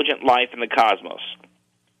intelligent life in the cosmos?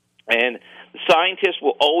 And the scientists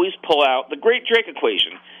will always pull out the Great Drake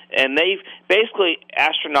equation, and they've basically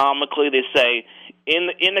astronomically they say,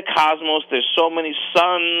 in the cosmos, there's so many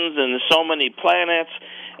suns and there's so many planets,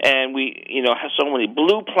 and we have so many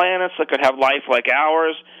blue planets that could have life like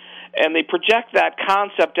ours, and they project that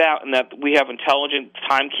concept out, and that we have intelligent,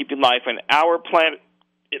 time-keeping life in our planet,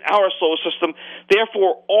 in our solar system.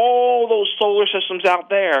 Therefore, all those solar systems out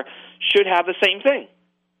there should have the same thing.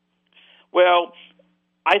 Well,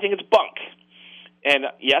 I think it's bunk. And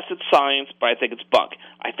yes, it's science, but I think it's bunk.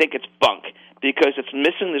 I think it's bunk because it's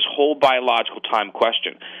missing this whole biological time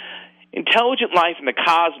question. Intelligent life in the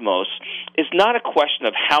cosmos is not a question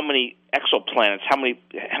of how many exoplanets, how many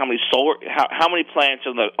planets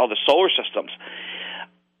in the other solar systems.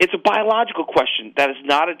 It's a biological question that is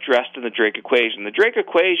not addressed in the Drake equation. The Drake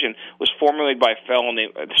equation was formulated by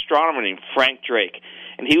an astronomer named Frank Drake,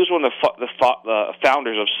 and he was one of the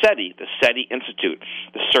founders of SETI, the SETI Institute,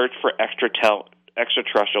 the Search for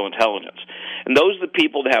Extraterrestrial Intelligence. And those are the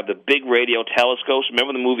people that have the big radio telescopes.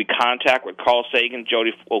 Remember the movie Contact with Carl Sagan?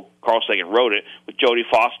 Carl Sagan wrote it with Jodie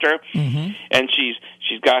Foster. Mm-hmm. And she's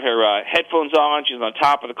got her headphones on. She's on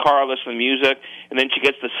top of the car listening to music, and then she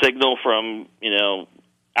gets the signal from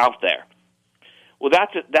out there. Well,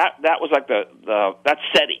 that was like that's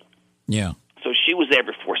SETI. Yeah. So she was there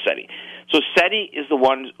before SETI. So SETI is the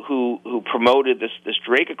one who promoted this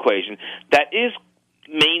Drake equation that is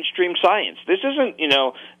mainstream science. This isn't,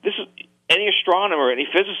 this is any astronomer, any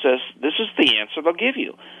physicist, this is the answer they'll give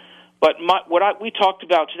you. But we talked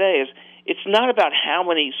about today is it's not about how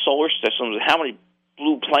many solar systems, how many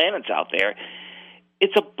blue planets out there.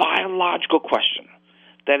 It's a biological question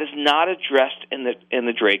that is not addressed in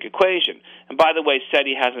the Drake equation. And by the way,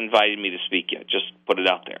 SETI hasn't invited me to speak yet. Just put it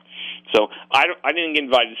out there. So I didn't get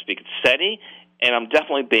invited to speak at SETI, and I'm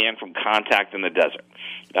definitely banned from Contact in the Desert.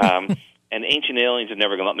 And Ancient Aliens are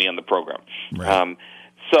never going to let me on the program. Right.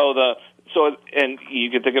 And you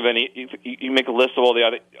can think of you make a list of all the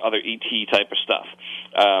other ET type of stuff.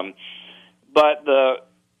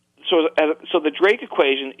 So the Drake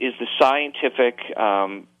equation is the scientific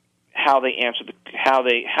how they answer how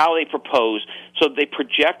they propose. So they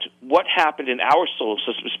project what happened in our solar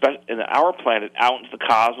system, in our planet, out into the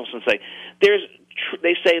cosmos, and say there's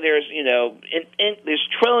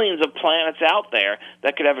trillions of planets out there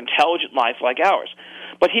that could have intelligent life like ours.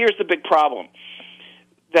 But here's the big problem: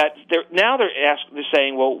 that they're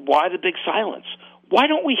saying, well, why the big silence? Why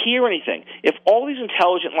don't we hear anything? If all these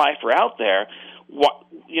intelligent life are out there,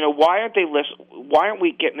 why aren't they listening? Why aren't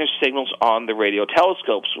we getting their signals on the radio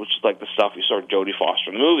telescopes, which is like the stuff you saw Jodie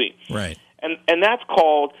Foster in the movie? Right. And that's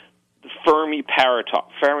called the Fermi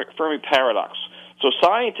paradox. So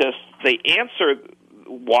scientists, they answer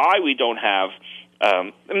why we don't have.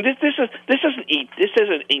 This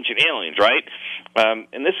isn't Ancient Aliens, right?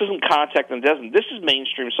 And this isn't Contact in the Desert. This is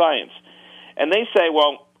mainstream science. And they say,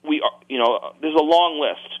 well, we are. There's a long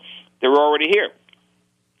list. They're already here.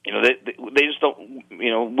 They just don't.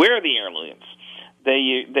 Where are the aliens?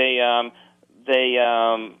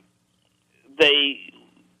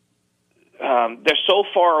 They're so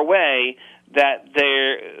far away that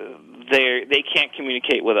they can't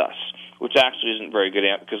communicate with us, which actually isn't very good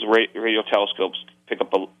because radio telescopes pick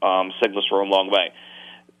up signals for a long way.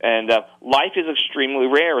 And life is extremely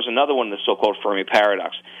rare is another one, the so-called Fermi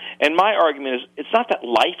paradox. And my argument is, it's not that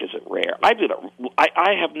life isn't rare.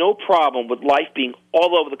 I have no problem with life being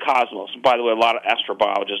all over the cosmos. And by the way, a lot of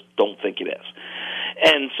astrobiologists don't think it is.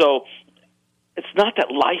 And so it's not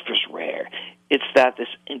that life is rare. It's that this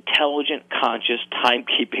intelligent, conscious,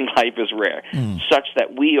 timekeeping life is rare, such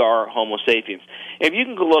that we are Homo sapiens. If you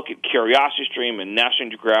can go look at CuriosityStream and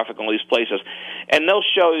National Geographic and all these places, and they'll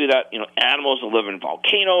show you that animals live in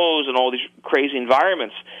volcanoes and all these crazy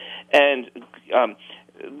environments, and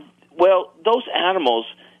well, those animals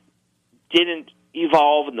didn't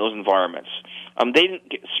evolve in those environments. They didn't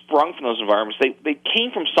get sprung from those environments. They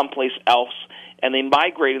came from someplace else, and they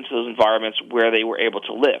migrated into those environments where they were able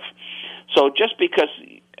to live. So just because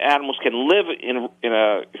animals can live in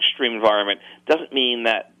an extreme environment doesn't mean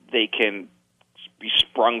that they can be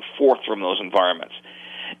sprung forth from those environments.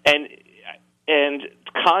 And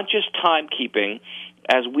conscious timekeeping,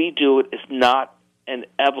 as we do it, is not an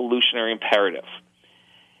evolutionary imperative.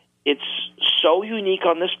 It's so unique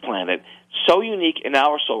on this planet, so unique in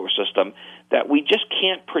our solar system, that we just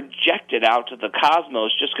can't project it out to the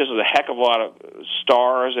cosmos just because of the heck of a lot of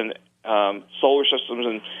stars and solar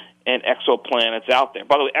systems and exoplanets out there.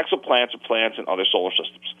 By the way, exoplanets are planets in other solar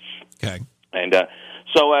systems. Okay. And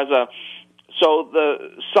so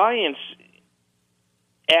the science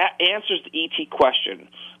answers the ET question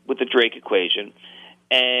with the Drake equation,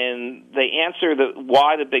 and they answer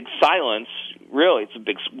why the big silence. Really, it's a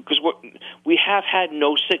big, because we've had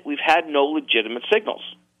no legitimate signals.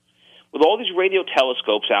 With all these radio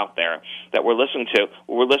telescopes out there that we're listening to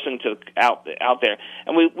out there,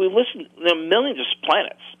 and we listen. There are millions of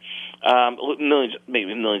planets,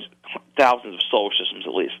 millions, thousands of solar systems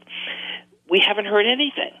at least. We haven't heard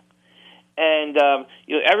anything, and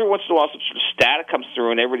every once in a while some sort of static comes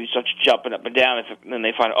through, and everybody starts jumping up and down, and then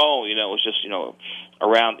they find, it's just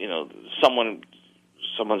around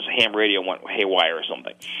someone's ham radio went haywire or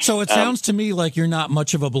something. So it sounds to me like you're not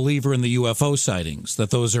much of a believer in the UFO sightings, that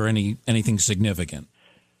those are anything significant.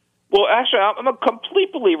 Well, actually, I'm a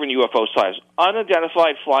complete believer in UFO sightings.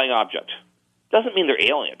 Unidentified flying object. Doesn't mean they're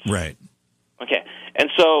aliens. Right. Okay. And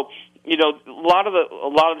so, a lot of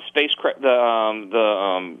the spacecraft,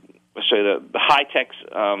 the high tech,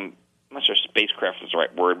 I'm not sure spacecraft is the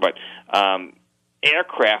right word, but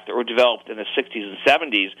aircraft that were developed in the 60s and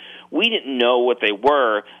 70s, we didn't know what they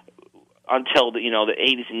were until the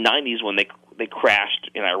 80s and 90s when they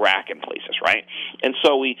crashed in Iraq and places, right? And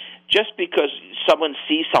so just because someone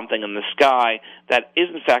sees something in the sky that is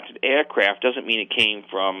in fact an aircraft doesn't mean it came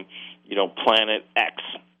from planet X.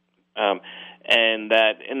 And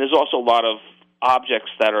there's also a lot of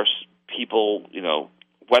objects that are people,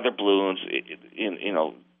 weather balloons,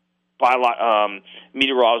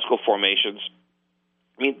 meteorological formations.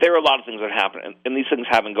 I mean, there are a lot of things that happen, and these things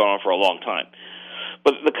haven't gone on for a long time.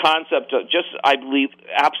 But the concept of I believe,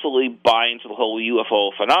 absolutely buy into the whole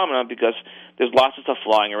UFO phenomenon, because there's lots of stuff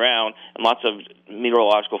flying around and lots of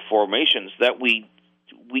meteorological formations that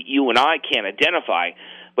you and I can't identify,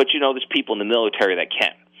 but there's people in the military that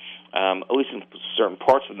can, at least in certain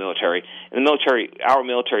parts of the military. In the military, our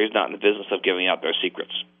military is not in the business of giving out their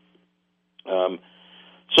secrets.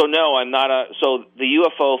 So no, I'm not so the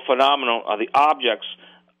UFO phenomenon, the objects,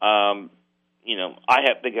 I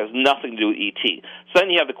think has nothing to do with ET. So then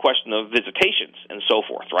you have the question of visitations and so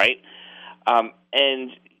forth, right?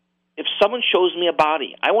 And if someone shows me a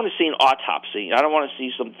body, I want to see an autopsy. I don't want to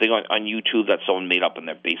see something on YouTube that someone made up in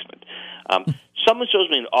their basement. Someone shows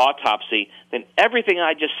me an autopsy, then everything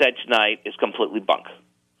I just said tonight is completely bunk.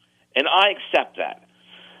 And I accept that.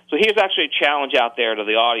 So here's actually a challenge out there to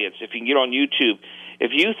the audience. If you can get on YouTube,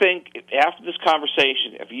 if you think, after this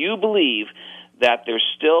conversation, if you believe that there's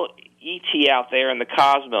still ET out there in the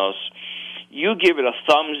cosmos, you give it a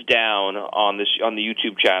thumbs down on the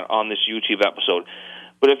YouTube channel, on this YouTube episode.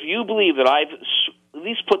 But if you believe that I've at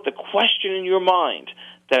least put the question in your mind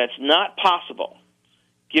that it's not possible,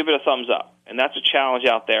 give it a thumbs up. And that's a challenge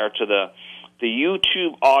out there to the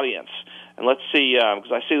YouTube audience. And let's see,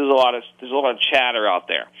 because I see there's a lot of chatter out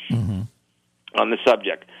there on the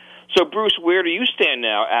subject. So, Bruce, where do you stand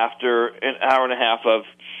now after an hour and a half of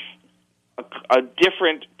a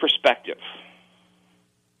different perspective?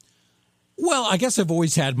 Well, I guess I've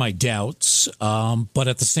always had my doubts, but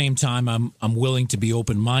at the same time, I'm willing to be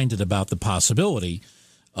open-minded about the possibility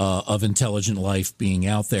of intelligent life being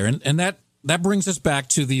out there. And that brings us back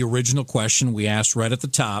to the original question we asked right at the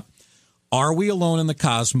top. Are we alone in the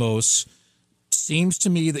cosmos? Seems to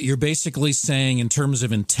me that you're basically saying, in terms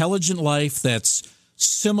of intelligent life that's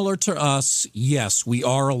similar to us, yes, we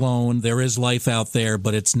are alone. There is life out there,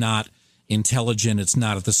 but it's not intelligent. It's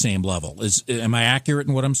not at the same level. Am I accurate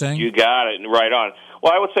in what I'm saying? You got it. Right on.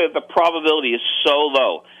 Well, I would say that the probability is so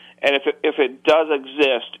low. And if it does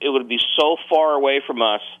exist, it would be so far away from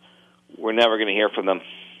us, we're never going to hear from them.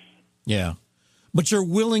 Yeah. But you're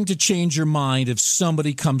willing to change your mind if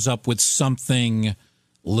somebody comes up with something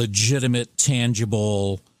legitimate,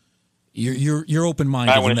 tangible. You're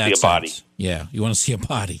open-minded. I want to see a body. Yeah, you want to see a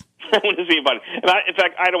body. I want to see a body. And in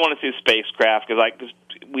fact, I don't want to see a spacecraft because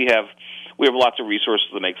we have lots of resources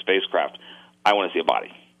to make spacecraft. I want to see a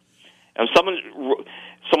body. And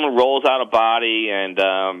someone rolls out a body, and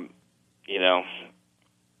I'm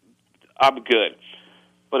good.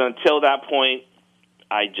 But until that point,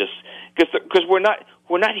 because we're not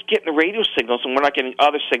getting the radio signals, and we're not getting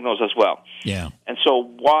other signals as well. Yeah. And so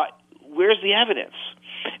where's the evidence?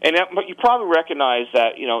 And but you probably recognize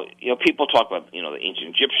that people talk about the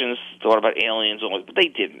ancient Egyptians thought about aliens, but they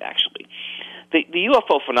didn't actually. The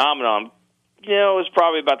UFO phenomenon, is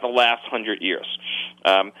probably about the last 100 years,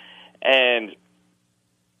 and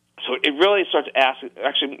so it really starts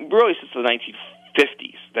really since the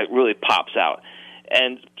 1950s that really pops out,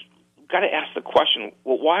 and got to ask the question: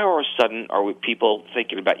 well, why all of a sudden are people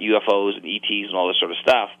thinking about UFOs and ETs and all this sort of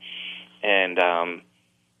stuff? And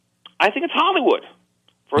I think it's Hollywood.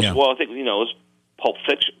 First of all, I think, it was Pulp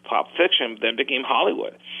Fiction, then became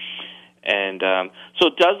Hollywood. And so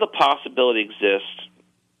does the possibility exist?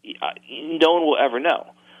 No one will ever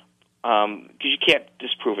know, because you can't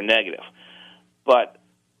disprove a negative. But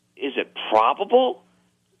is it probable?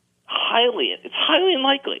 It's highly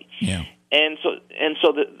unlikely. Yeah. And so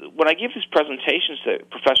when I give these presentations to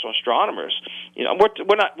professional astronomers,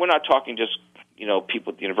 we're not talking just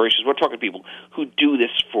people at the universities. We're talking to people who do this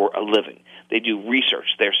for a living. They do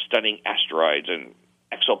research. They're studying asteroids and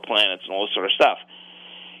exoplanets and all this sort of stuff.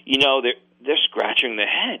 They're scratching their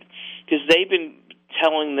head because they've been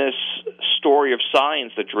telling this story of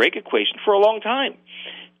science, the Drake equation, for a long time.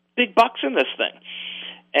 Big bucks in this thing,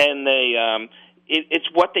 and it's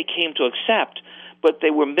what they came to accept. But they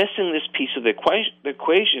were missing this piece of the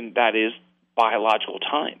equation that is biological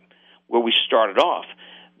time, where we started off.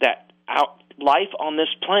 That our life on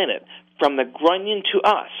this planet, from the Grunion to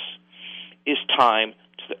us, is time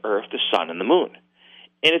to the Earth, the Sun, and the Moon.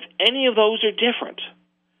 And if any of those are different,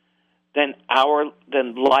 then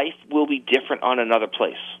life will be different on another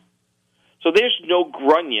place. So there's no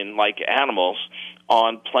Grunion like animals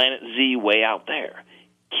on planet Z way out there.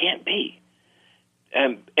 Can't be.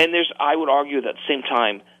 And I would argue at the same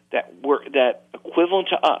time that equivalent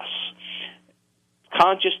to us,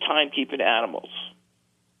 conscious timekeeping animals,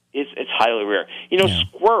 it's highly rare.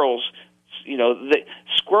 Squirrels,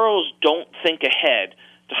 squirrels don't think ahead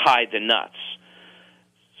to hide the nuts.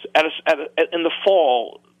 In the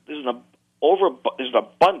fall, there's an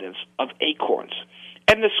abundance of acorns,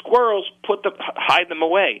 and the squirrels hide them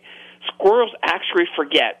away. Squirrels actually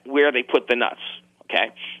forget where they put the nuts.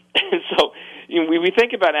 Okay, and so we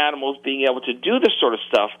think about animals being able to do this sort of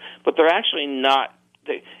stuff, but they're actually not.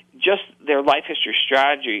 Just their life history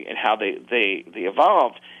strategy and how they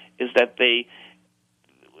evolved is that they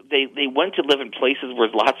went to live in places where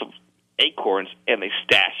there's lots of acorns, and they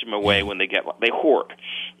stash them away when they hoard.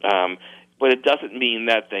 But it doesn't mean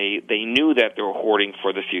that they knew that they were hoarding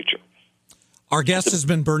for the future. Our guest has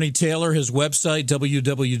been Bernie Taylor. His website,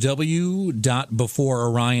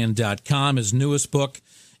 www.beforeorion.com. His newest book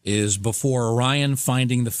is Before Orion,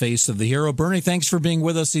 Finding the Face of the Hero. Bernie, thanks for being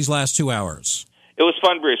with us these last 2 hours. It was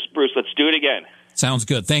fun, Bruce. Let's do it again. Sounds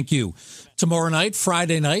good. Thank you. Tomorrow night,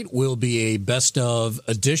 Friday night, will be a best-of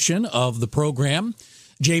edition of the program.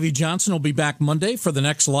 J.V. Johnson will be back Monday for the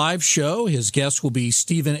next live show. His guest will be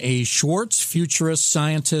Stephen A. Schwartz, futurist,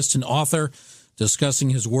 scientist, and author,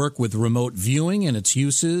 discussing his work with remote viewing and its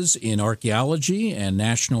uses in archaeology and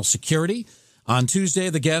national security. On Tuesday,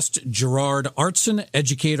 the guest, Gerard Artson,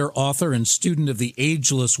 educator, author, and student of the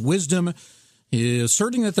Ageless Wisdom, is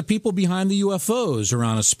asserting that the people behind the UFOs are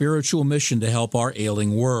on a spiritual mission to help our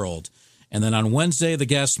ailing world. And then on Wednesday, the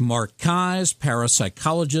guest, Mark Keyes,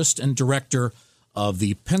 parapsychologist and director of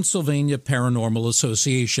the Pennsylvania Paranormal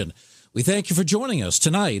Association. We thank you for joining us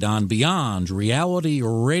tonight on Beyond Reality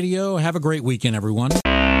Radio. Have a great weekend, everyone.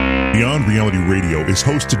 Beyond Reality Radio is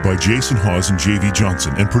hosted by Jason Hawes and J.V.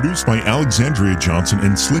 Johnson and produced by Alexandria Johnson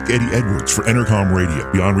and Slick Eddie Edwards for Entercom Radio.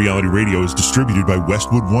 Beyond Reality Radio is distributed by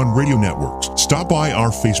Westwood One Radio Networks. Stop by our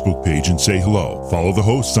Facebook page and say hello. Follow the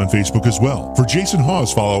hosts on Facebook as well. For Jason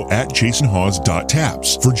Hawes, follow at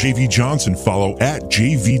jasonhawes.taps. For J.V. Johnson, follow at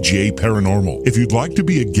JVJ Paranormal. If you'd like to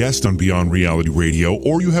be a guest on Beyond Reality Radio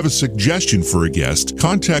or you have a suggestion for a guest,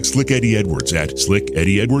 contact Slick Eddie Edwards at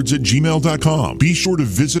slickeddieedwards@gmail.com. Be sure to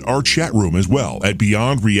visit our chat room as well at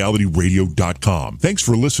beyondrealityradio.com. Thanks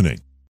for listening.